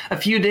 A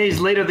few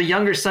days later, the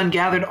younger son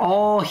gathered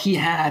all he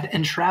had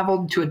and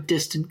traveled to a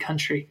distant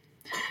country.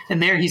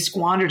 And there he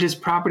squandered his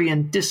property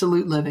in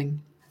dissolute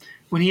living.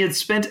 When he had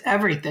spent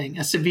everything,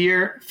 a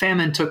severe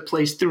famine took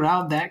place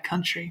throughout that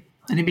country,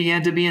 and he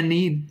began to be in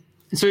need.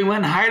 And so he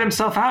went and hired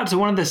himself out to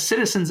one of the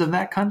citizens of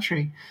that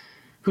country,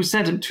 who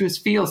sent him to his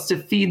fields to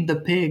feed the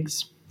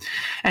pigs.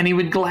 And he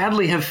would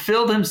gladly have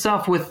filled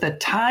himself with the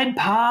Tide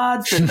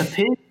Pods that the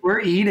pigs were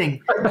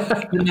eating.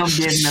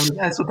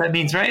 That's what that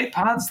means, right?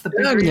 Pods, the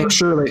pigs were eating.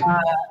 Surely.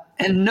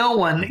 And no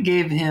one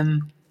gave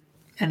him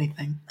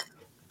anything.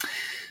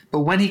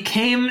 But when he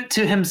came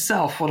to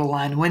himself, what a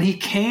line, when he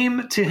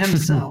came to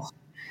himself,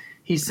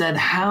 he said,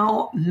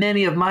 "How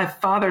many of my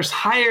father's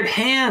hired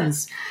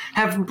hands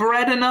have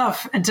bread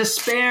enough and to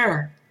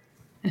spare?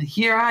 And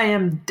here I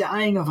am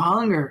dying of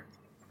hunger.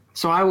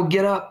 So I will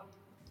get up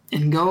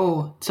and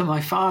go to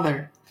my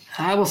father.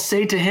 And I will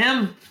say to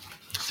him,"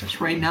 starts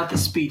writing out the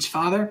speech,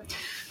 "Father,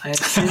 I have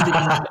sinned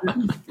against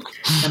heaven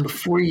and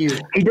before you."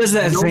 He does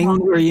that thing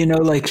where, he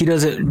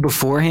does it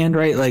beforehand,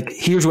 right? Like,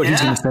 here's what he's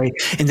going to say,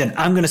 and then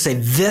I'm going to say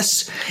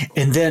this,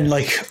 and then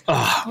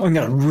I'm going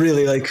to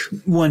really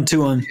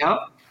 1-2 him.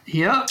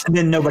 Yep. And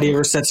then nobody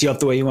ever sets you up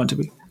the way you want to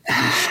be.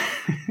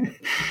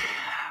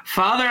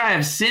 "Father, I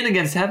have sinned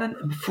against heaven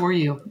and before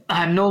you.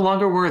 I am no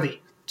longer worthy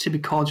to be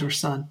called your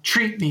son.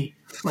 Treat me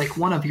like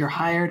one of your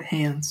hired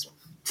hands."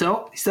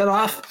 So he set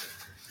off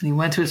and he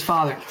went to his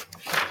father.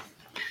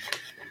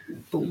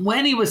 But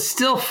when he was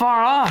still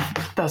far off,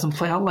 it doesn't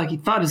play out like he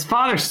thought, his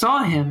father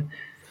saw him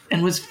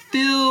and was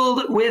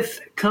filled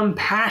with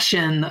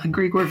compassion. A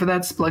Greek word for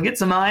that,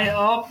 splagizomai.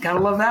 Oh, gotta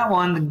love that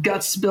one. The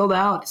guts spilled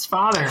out. His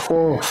father.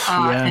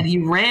 And he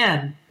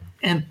ran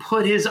and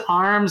put his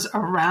arms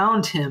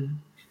around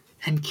him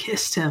and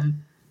kissed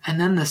him. And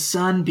then the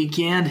son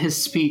began his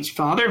speech.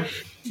 Father,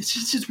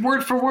 it's just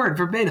word for word,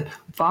 verbatim.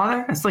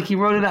 Father, it's like he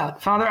wrote it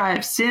out. Father, I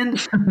have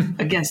sinned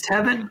against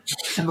heaven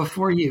and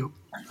before you.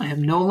 I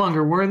am no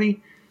longer worthy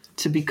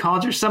to be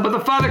called your son. But the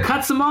father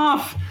cuts him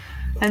off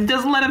and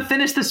doesn't let him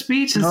finish the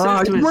speech. And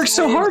says to he his worked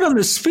so hard on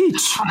this speech.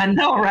 I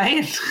know,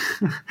 right?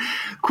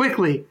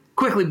 Quickly,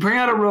 bring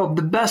out a robe,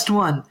 the best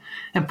one.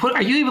 And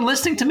are you even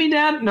listening to me,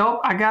 Dad?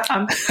 Nope,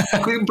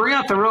 bring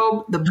out the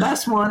robe, the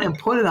best one, and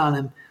put it on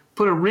him.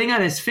 Put a ring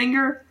on his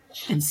finger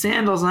and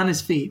sandals on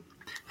his feet.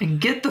 And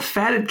get the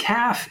fatted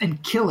calf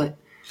and kill it.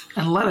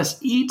 And let us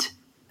eat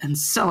and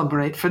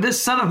celebrate. For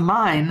this son of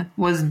mine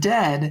was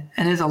dead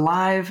and is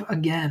alive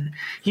again.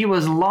 He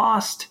was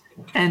lost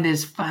and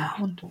is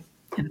found.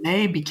 And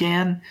they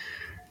began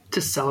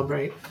to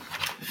celebrate.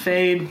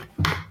 Fade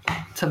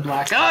to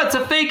black. Oh, it's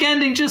a fake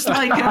ending, just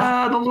like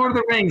the Lord of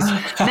the Rings.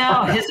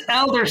 Now, his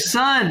elder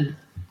son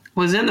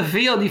was in the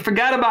field. You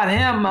forgot about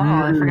him. Oh,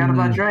 I forgot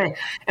about Dre.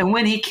 And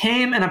when he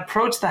came and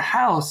approached the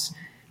house,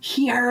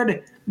 he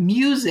heard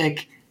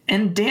music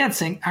and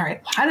dancing. All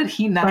right, how did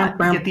he not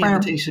get the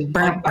invitation?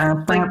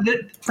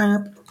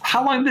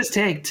 How long did this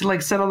take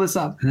to set all this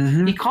up?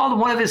 Mm-hmm. He called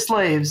one of his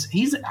slaves.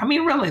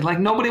 Really,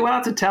 nobody went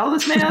out to tell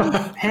this man.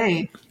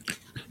 Hey,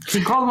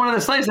 he called one of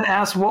the slaves and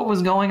asked what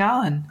was going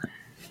on.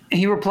 And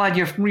he replied,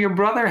 your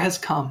brother has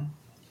come,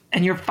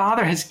 and your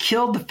father has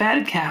killed the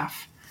fatted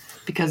calf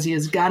because he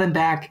has gotten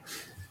back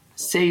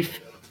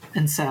safe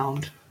and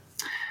sound.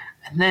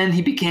 And then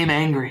he became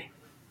angry,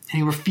 and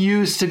he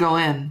refused to go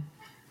in.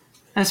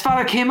 And his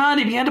father came out, and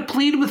he began to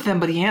plead with him,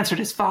 but he answered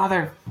his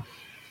father,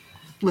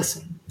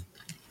 listen,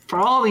 for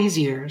all these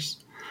years,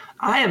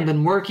 I have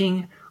been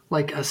working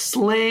like a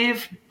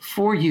slave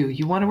for you.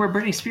 You wonder where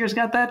Britney Spears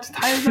got that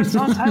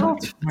song title?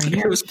 Right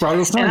here. It was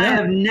probably and I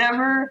have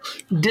never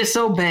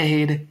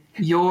disobeyed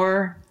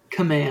your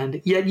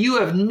command, yet you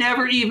have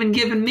never even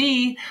given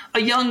me a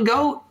young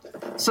goat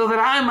so that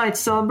I might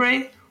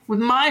celebrate with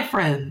my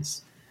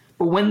friends.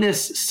 But when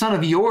this son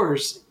of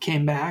yours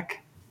came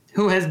back,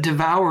 who has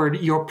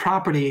devoured your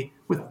property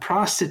with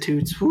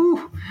prostitutes,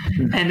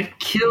 and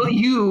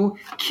killed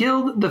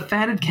the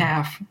fatted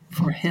calf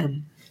for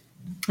him.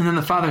 And then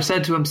the father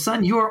said to him,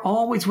 son, you are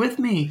always with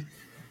me,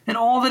 and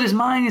all that is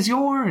mine is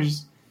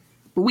yours.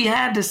 But we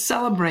had to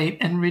celebrate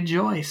and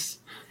rejoice,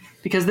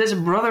 because this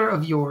brother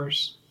of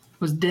yours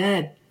was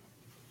dead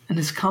and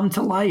has come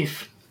to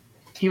life.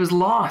 He was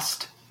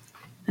lost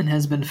and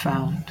has been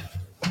found.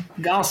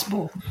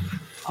 Gospel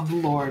of the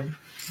Lord.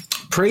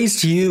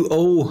 Praise to you,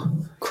 oh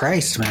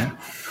Christ, man.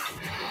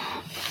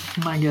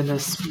 My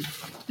goodness.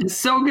 It's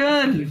so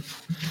good.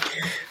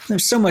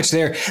 There's so much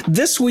there.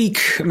 This week,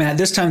 Matt,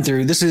 this time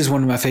through, this is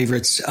one of my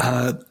favorites.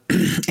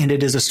 And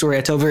it is a story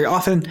I tell very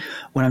often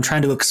when I'm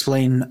trying to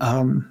explain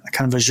kind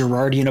of a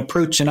Girardian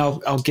approach, and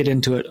I'll get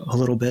into it a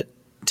little bit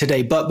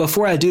today. But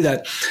before I do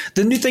that,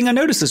 the new thing I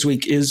noticed this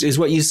week is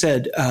what you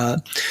said,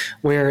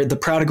 where the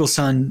prodigal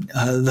son,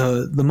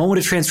 the moment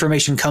of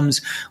transformation comes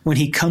when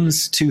he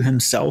comes to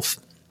himself,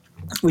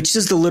 which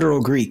is the literal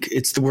Greek.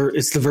 It's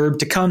the verb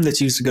to come that's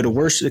used to go to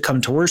worship, to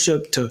come to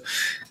worship, to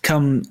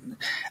come.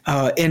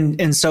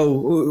 And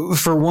so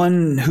for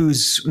one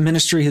whose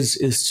ministry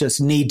is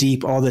just knee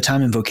deep all the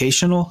time in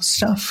vocational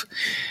stuff,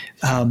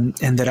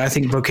 and that I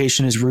think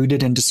vocation is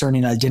rooted in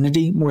discerning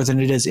identity more than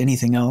it is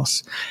anything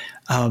else.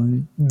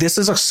 This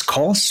is a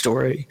call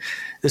story.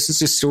 This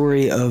is a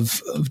story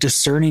of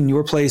discerning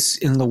your place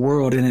in the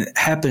world, and it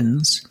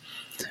happens.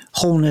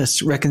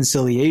 Wholeness,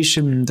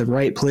 reconciliation, the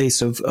right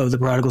place of the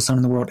prodigal son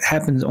in the world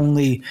happens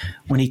only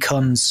when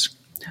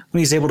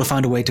he's able to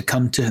find a way to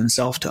come to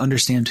himself, to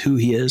understand who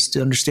he is,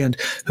 to understand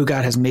who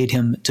God has made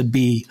him to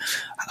be.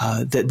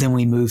 That then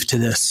we move to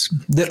this,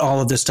 that all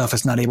of this stuff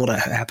is not able to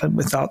happen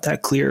without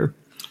that clear,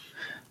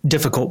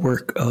 difficult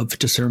work of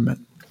discernment.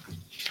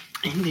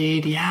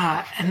 Indeed,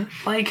 yeah. And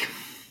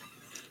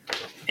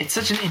it's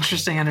such an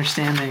interesting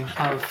understanding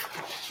of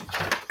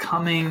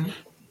coming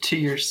to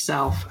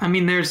yourself. I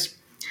mean,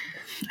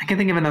 I can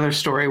think of another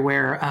story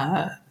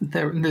where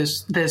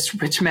this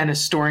rich man is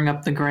storing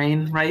up the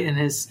grain, right, in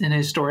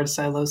his storage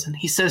silos, and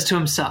he says to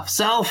himself,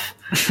 "Self,"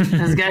 and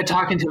this guy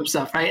talking to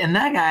himself, right, and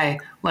that guy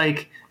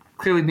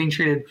clearly being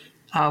treated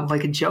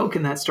like a joke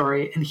in that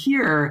story. And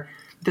here,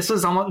 this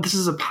is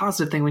a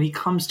positive thing when he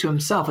comes to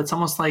himself. It's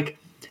almost like,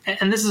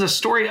 and this is a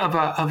story of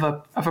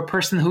a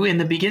person who, in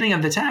the beginning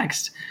of the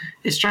text,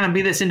 is trying to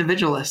be this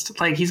individualist.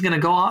 He's going to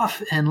go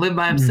off and live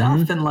by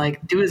himself and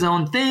do his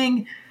own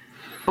thing.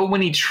 But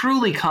when he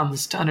truly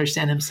comes to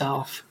understand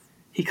himself,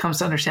 he comes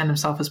to understand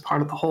himself as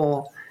part of the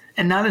whole,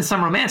 and not in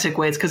some romantic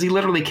ways, because he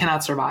literally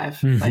cannot survive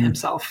by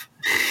himself.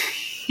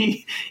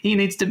 He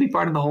needs to be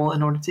part of the whole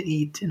in order to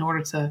eat, in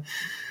order to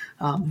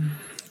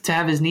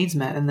have his needs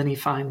met, and then he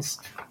finds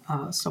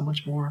so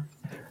much more.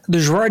 The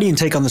Girardian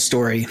take on the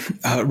story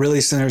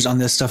really centers on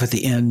this stuff at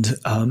the end.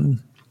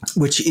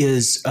 which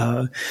is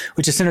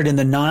centered in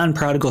the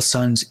non-prodigal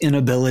son's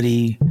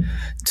inability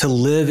to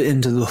live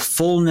into the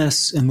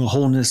fullness and the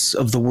wholeness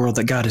of the world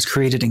that God has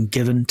created and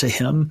given to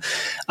him.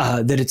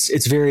 That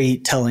it's very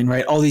telling,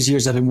 right? All these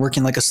years I've been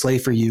working like a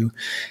slave for you,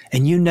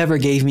 and you never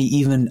gave me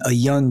even a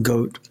young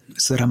goat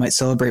so that I might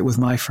celebrate with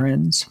my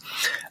friends.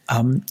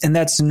 And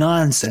that's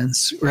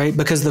nonsense, right?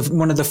 Because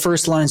one of the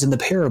first lines in the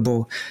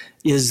parable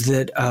is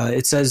that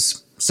it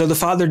says, so the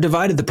father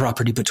divided the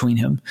property between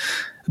them.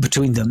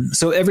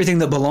 So everything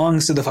that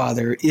belongs to the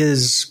father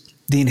is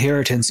the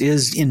inheritance,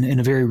 is in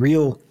a very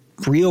real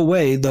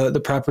way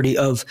the property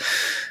of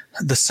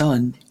the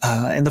son.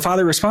 And the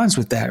father responds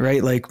with that,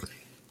 right? Like,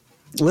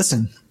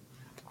 listen,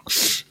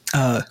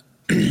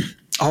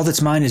 all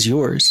that's mine is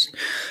yours.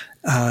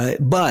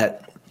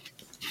 But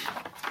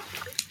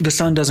the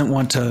son doesn't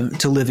want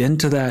to live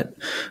into that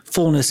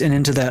fullness and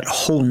into that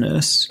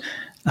wholeness.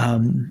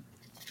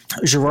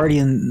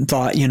 Girardian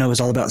thought,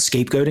 is all about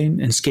scapegoating,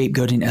 and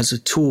scapegoating as a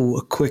tool,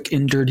 a quick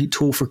and dirty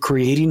tool for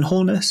creating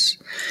wholeness,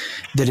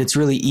 that it's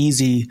really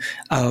easy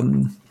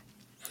to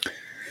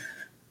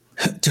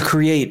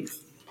create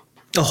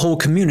a whole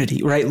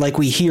community, right? Like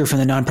we hear from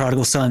the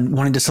non-prodigal son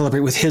wanting to celebrate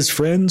with his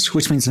friends,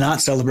 which means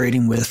not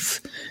celebrating with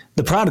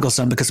the prodigal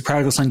son, because the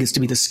prodigal son gets to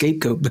be the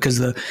scapegoat,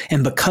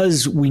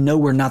 because we know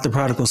we're not the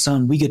prodigal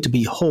son, we get to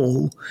be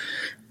whole.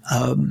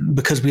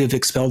 Because we have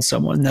expelled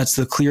someone. That's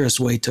the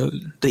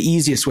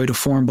easiest way to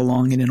form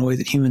belonging in a way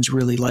that humans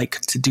really like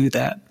to do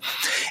that.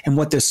 And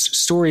what this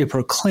story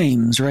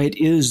proclaims, right,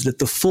 is that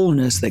the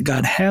fullness that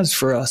God has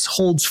for us,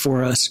 holds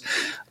for us,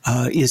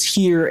 is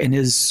here and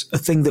is a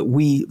thing that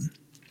we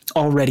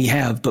already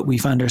have, but we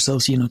find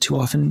ourselves, too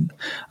often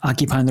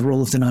occupying the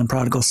role of the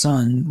non-prodigal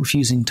son,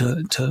 refusing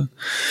to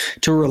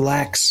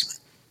relax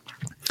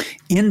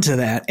into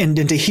that, and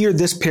to hear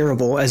this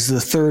parable as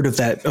the third of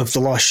the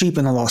lost sheep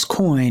and the lost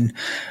coin.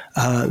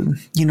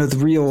 The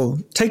real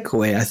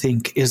takeaway, I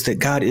think, is that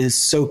God is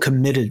so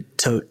committed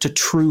to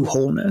true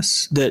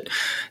wholeness that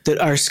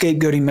our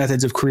scapegoating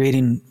methods of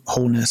creating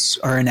wholeness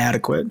are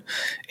inadequate,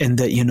 and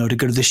that, to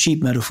go to the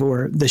sheep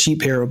metaphor, the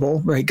sheep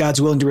parable, right? God's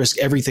willing to risk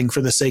everything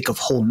for the sake of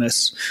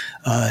wholeness.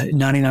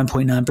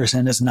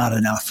 99.9% is not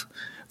enough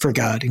for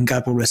God, and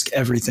God will risk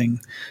everything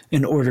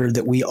in order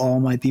that we all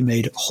might be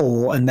made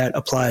whole. And that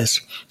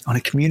applies on a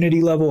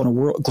community level, on a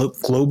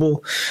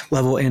global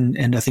level,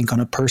 and I think on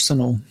a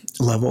personal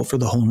level for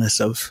the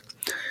wholeness of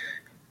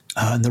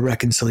and the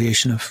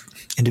reconciliation of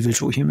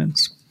individual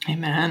humans.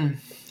 Amen.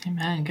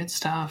 Good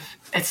stuff.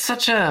 It's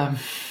such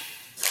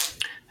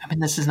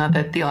this is not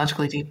that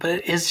theologically deep, but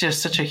it is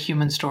just such a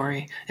human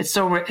story. It's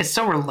so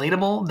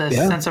relatable, the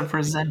sense of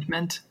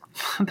resentment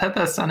that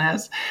the son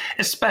has,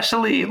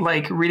 especially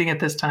like reading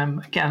it this time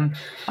again,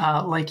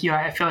 like you,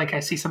 I feel like I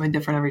see something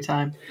different every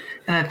time.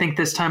 And I think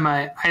this time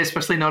I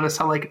especially notice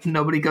how like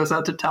nobody goes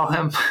out to tell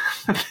him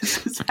that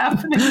this is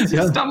happening. He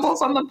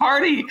stumbles on the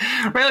party,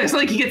 right? It's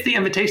like he gets the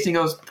invitation. He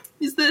goes,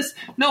 is this?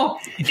 No,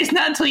 it's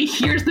not until he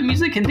hears the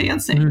music and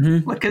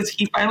dancing, because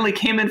he finally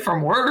came in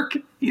from work.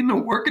 He'd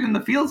been working in the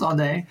fields all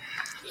day.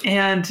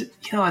 And,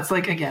 it's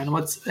like, again,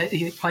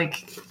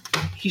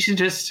 he should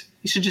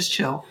just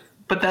chill.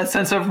 But that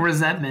sense of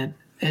resentment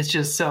is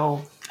just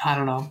so, I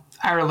don't know.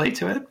 I relate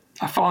to it.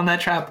 I fall in that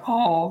trap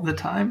all the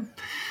time.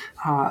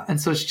 And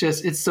so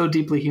it's so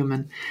deeply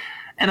human.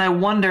 And I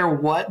wonder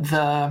what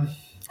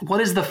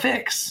is the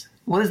fix?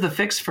 What is the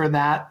fix for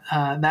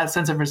that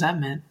sense of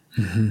resentment?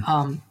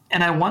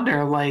 And I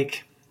wonder,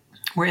 like,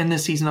 we're in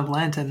this season of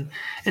Lent, and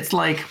it's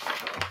like,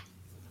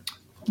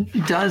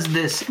 does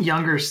this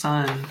younger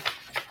son,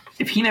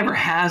 if he never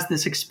has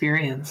this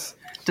experience,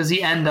 does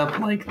he end up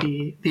like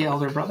the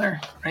elder brother,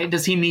 right?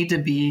 Does he need to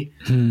be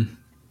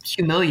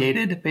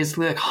humiliated,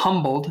 basically like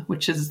humbled,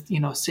 which is,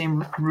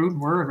 same root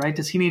word, right?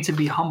 Does he need to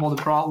be humbled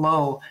and brought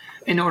low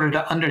in order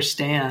to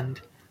understand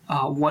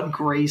what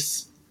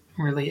grace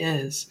really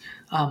is?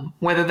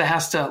 Whether that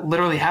has to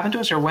literally happen to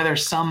us or whether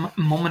some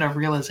moment of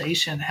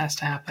realization has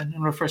to happen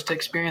in order for us to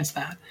experience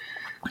that.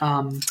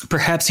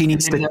 Perhaps he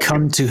needs to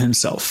come to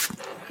himself.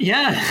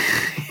 Yeah.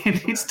 He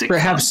needs to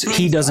Perhaps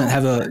he doesn't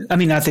have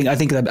I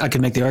think that I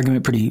can make the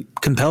argument pretty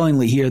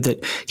compellingly here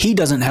that he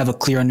doesn't have a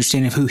clear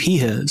understanding of who he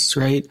is,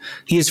 right?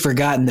 He has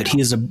forgotten that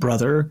he is a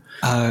brother.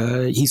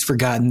 He's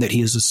forgotten that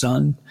he is a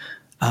son.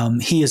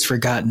 He has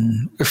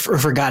forgotten,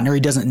 or he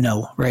doesn't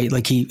know, right?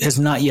 Like he has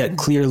not yet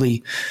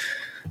clearly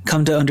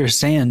come to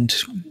understand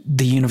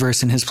the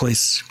universe and his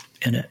place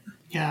in it.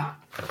 Yeah.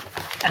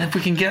 And if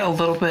we can get a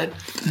little bit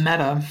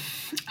meta,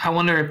 I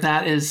wonder if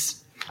that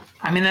is,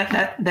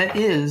 that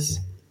is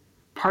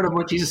part of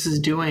what Jesus is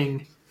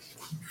doing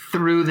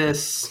through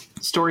this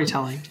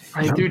storytelling,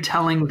 right? Yep. Through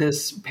telling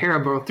this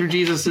parable, through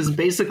Jesus is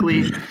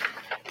basically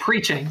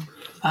preaching,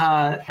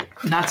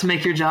 not to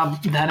make your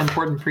job that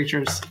important,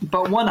 preachers,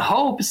 but one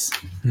hopes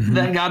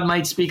that God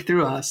might speak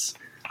through us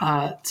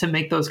to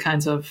make those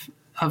kinds of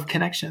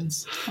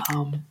connections.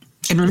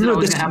 And remember,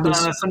 this going to happen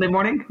on a Sunday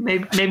morning?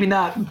 Maybe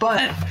not.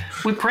 But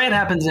we pray it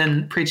happens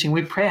in preaching.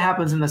 We pray it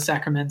happens in the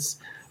sacraments.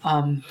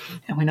 And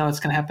we know it's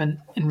going to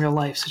happen in real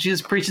life. So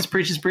Jesus preaches,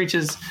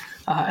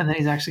 and then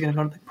he's actually going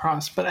to go to the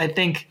cross. But I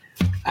think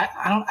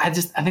I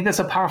think that's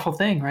a powerful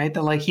thing, right?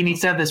 That like he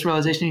needs to have this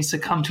realization, he needs to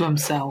come to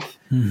himself.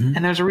 Mm-hmm.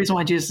 And there's a reason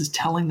why Jesus is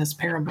telling this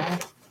parable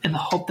in the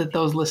hope that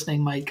those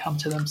listening might come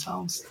to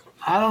themselves.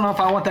 I don't know if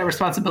I want that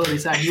responsibility,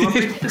 Zach. You want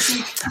to read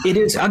this? It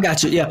is. I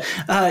got you. Yeah.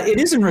 It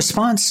is in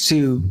response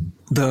to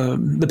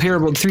the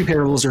parable. The three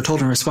parables are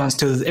told in response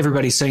to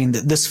everybody saying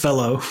that this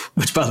fellow,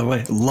 which by the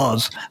way,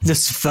 love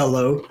this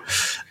fellow,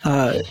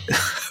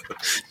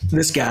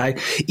 this guy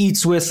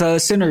eats with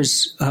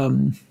sinners,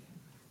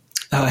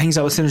 hangs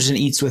out with sinners and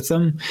eats with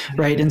them,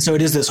 right? And so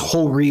it is this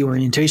whole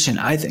reorientation,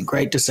 I think,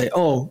 right? To say,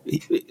 oh,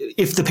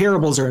 if the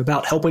parables are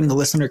about helping the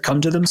listener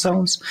come to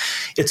themselves,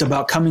 it's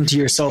about coming to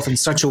yourself in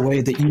such a way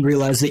that you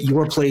realize that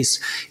your place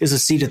is a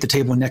seat at the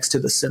table next to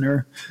the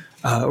sinner,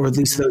 or at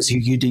least those who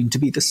you deem to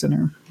be the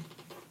sinner.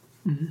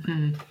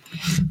 Mm-hmm.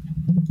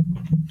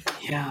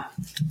 Yeah.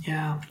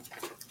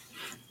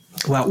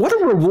 Wow, what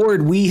a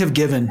reward we have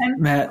given,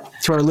 Matt,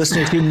 to our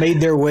listeners who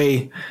made their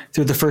way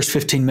through the first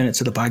 15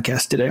 minutes of the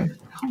podcast today.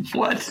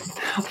 What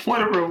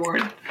a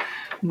reward.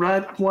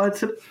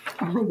 What a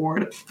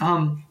reward.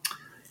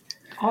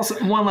 Also,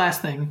 one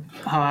last thing.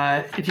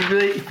 If you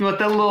want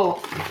that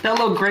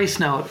little grace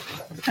note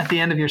at the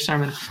end of your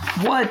sermon,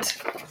 you want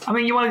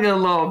to get a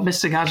little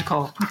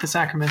mystagogical with the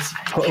sacraments.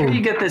 Here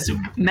you get this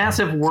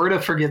massive word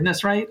of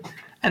forgiveness, right?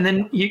 And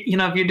then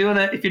if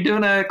you're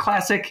doing a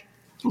classic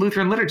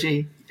Lutheran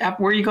liturgy,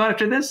 where you go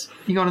after this?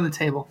 You go to the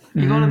table.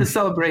 You go to the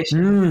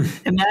celebration.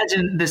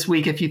 Imagine this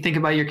week if you think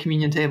about your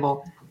communion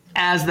table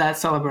as that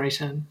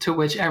celebration to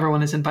which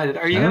everyone is invited.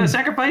 Are you going to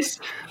sacrifice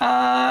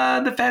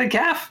the fatted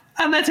calf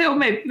on that table?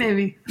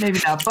 Maybe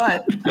not.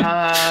 But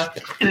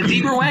in a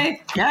deeper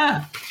way,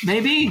 yeah,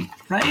 maybe,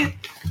 right?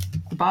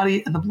 The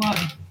body and the blood.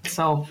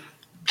 So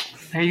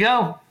there you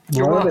go.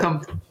 You're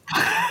welcome.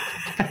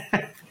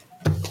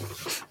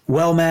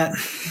 Well, Matt,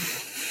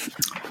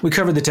 we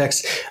covered the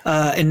text,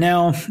 and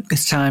now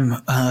it's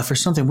time for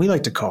something we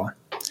like to call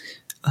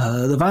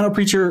the Vinyl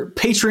Preacher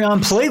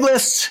Patreon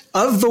playlist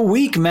of the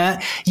week.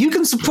 Matt, you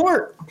can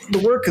support the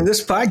work of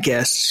this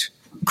podcast,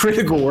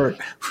 critical work,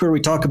 where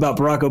we talk about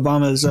Barack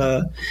Obama's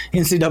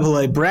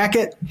NCAA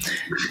bracket.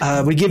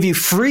 We give you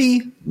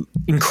free,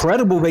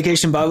 incredible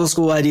Vacation Bible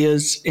School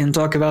ideas and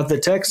talk about the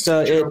text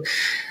at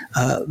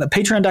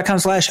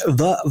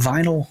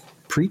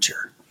patreon.com/thevinylpreacher.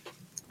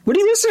 What are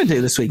you listening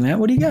to this week, Matt?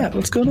 What do you got?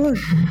 What's going on?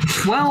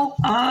 Well,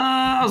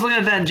 I was looking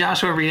at that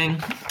Joshua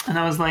reading, and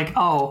I was like,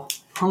 oh,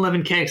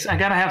 unleavened cakes. I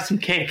got to have some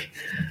cake.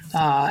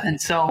 And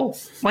so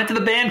went to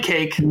the band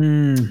Cake.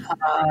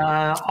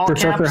 All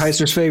Professor caps,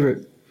 Heister's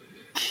favorite.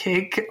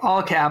 Cake,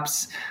 all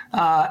caps.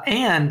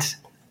 And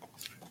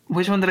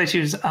which one did I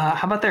choose? How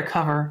about their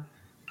cover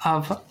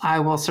of I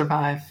Will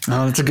Survive?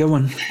 Oh, that's a good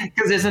one.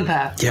 Because isn't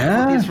that what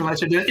the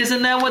Israelites are doing?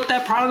 Isn't that what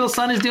that prodigal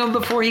son is doing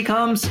before he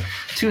comes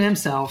to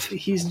himself?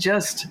 He's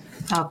just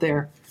out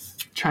there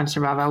trying to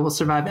survive. I will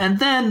survive. And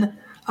then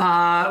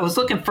I was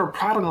looking for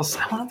prodigals.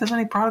 I wonder if there's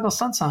any prodigal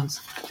son songs.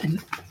 And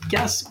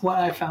guess what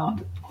I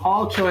found?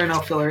 All killer,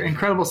 no filler.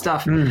 Incredible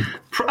stuff.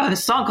 A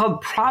song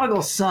called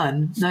Prodigal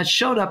Son that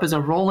showed up as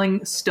a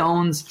Rolling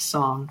Stones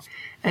song.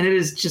 And it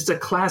is just a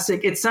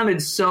classic. It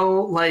sounded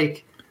so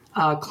like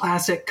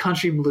classic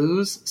country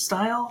blues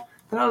style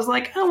that I was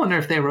like, I wonder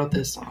if they wrote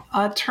this.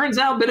 Turns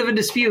out, a bit of a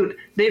dispute.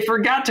 They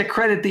forgot to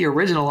credit the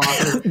original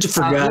author,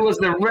 who was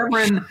the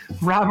Reverend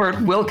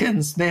Robert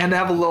Wilkins. They had to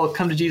have a little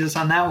come to Jesus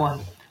on that one.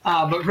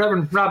 But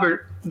Reverend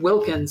Robert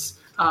Wilkins,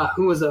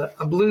 who was a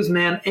blues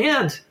man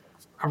and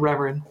a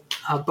reverend,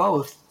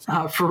 both,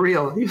 for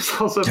real. He was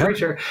also a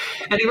preacher.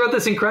 And he wrote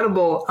this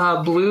incredible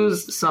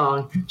blues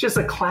song, just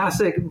a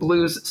classic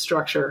blues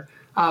structure.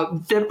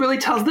 That really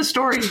tells the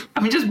story.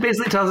 I mean, just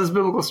basically tells this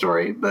biblical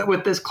story, but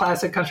with this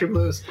classic country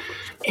blues.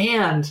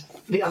 And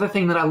the other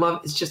thing that I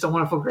love is just a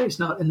wonderful grace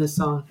note in this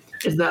song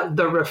is that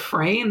the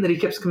refrain that he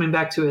keeps coming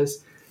back to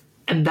is,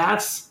 and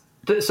that's,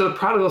 so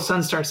Prodigal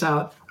Son starts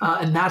out,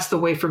 and that's the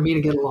way for me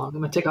to get along. I'm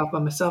going to take off by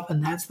myself,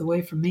 and that's the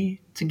way for me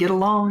to get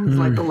along. It's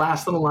like the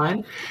last little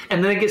line.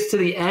 And then it gets to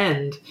the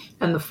end,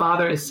 and the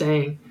Father is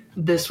saying,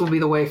 this will be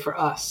the way for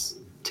us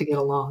to get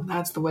along.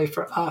 That's the way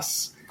for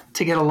us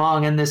to get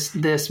along. And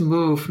this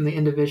move from the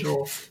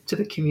individual to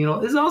the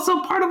communal is also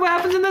part of what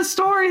happens in this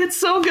story. It's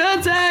so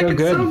good, Zach. So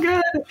good. It's so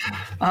good.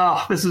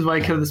 Oh, this is why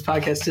I come to this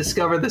podcast.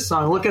 Discover this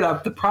song. Look it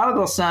up. The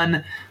Prodigal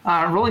Son.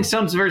 Rolling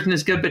Stones version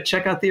is good, but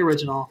check out the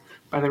original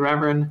by the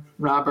Reverend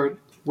Robert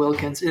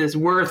Wilkins. It is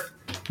worth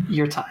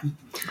your time.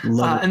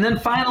 And then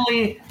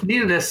finally,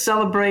 needed a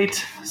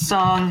Celebrate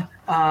song.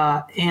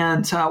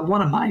 And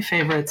one of my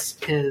favorites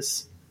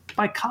is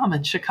by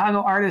Common,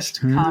 Chicago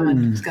artist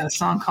Common. He's got a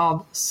song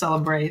called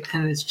Celebrate,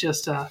 and it's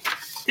just it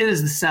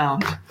is the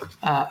sound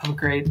of a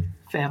great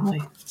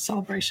family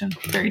celebration.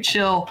 Very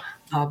chill,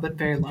 but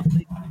very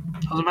lovely.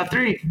 Those are my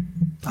three.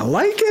 I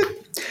like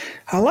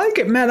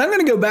it, Matt. I'm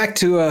going to go back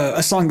to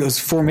a song that was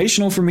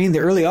formational for me in the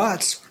early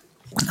aughts,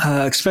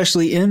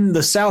 especially in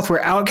the South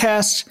where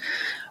Outkast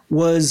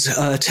was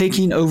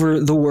taking over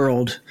the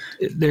world.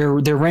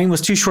 their reign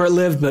was too short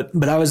lived,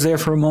 but I was there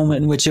for a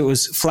moment in which it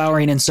was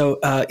flowering. And so,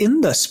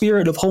 in the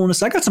spirit of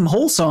wholeness, I got some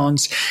whole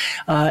songs,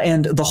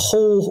 and The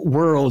Whole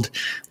World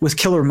with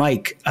Killer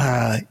Mike.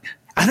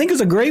 I think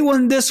it's a great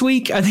one this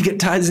week. I think it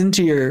ties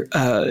into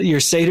your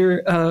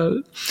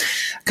Seder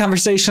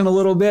conversation a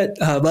little bit.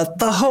 But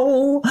the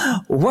whole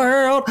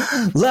world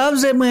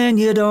loves it when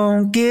you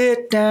don't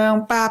get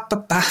down. Ba,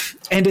 ba, ba.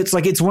 And it's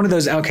one of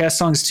those Outkast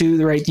songs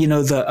too, right? You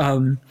know,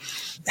 the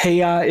Hey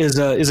Ya is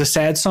a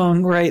sad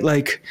song, right?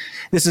 Like,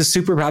 this is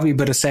super poppy,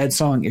 but a sad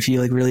song if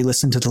you like really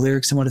listen to the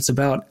lyrics and what it's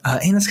about.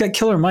 And it's got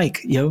Killer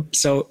Mike, yo.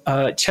 So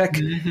check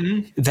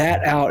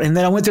that out. And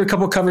then I went through a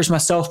couple covers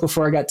myself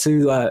before I got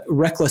to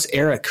Reckless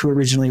Eric, who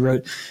originally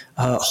wrote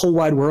Whole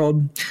Wide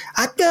World.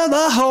 I go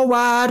the whole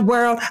wide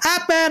world. I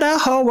bet a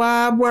whole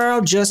wide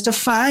world just to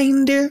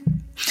find you.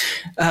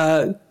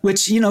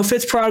 Which, you know,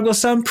 fits Prodigal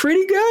Son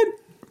pretty good.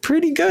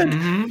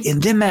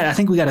 And then, Matt, I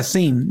think we got a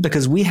theme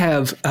because we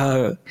have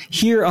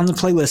here on the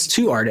playlist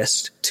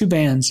two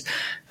bands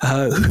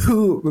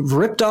who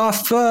ripped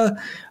off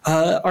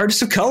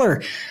artists of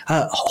color.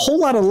 Whole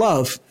Lot of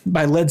Love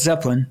by Led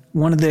Zeppelin,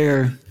 one of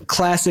their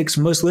classics,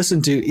 most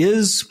listened to,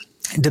 is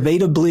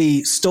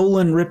debatably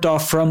stolen, ripped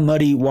off from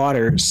Muddy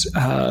Waters,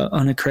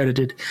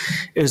 unaccredited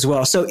as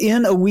well. So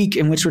in a week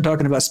in which we're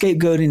talking about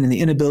scapegoating and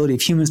the inability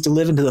of humans to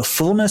live into the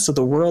fullness of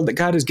the world that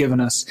God has given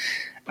us,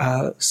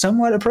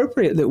 somewhat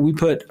appropriate that we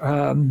put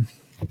a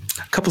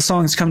couple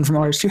songs coming from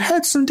artists who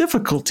had some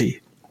difficulty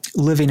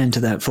living into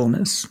that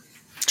fullness,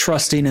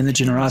 trusting in the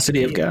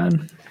generosity of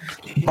God.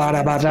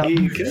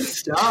 Good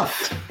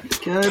stuff.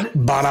 Good.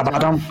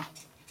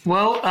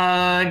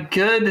 Well,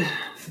 good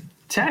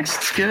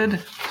text, good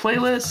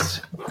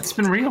playlist. It's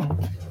been real.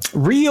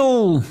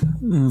 Real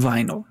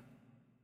vinyl.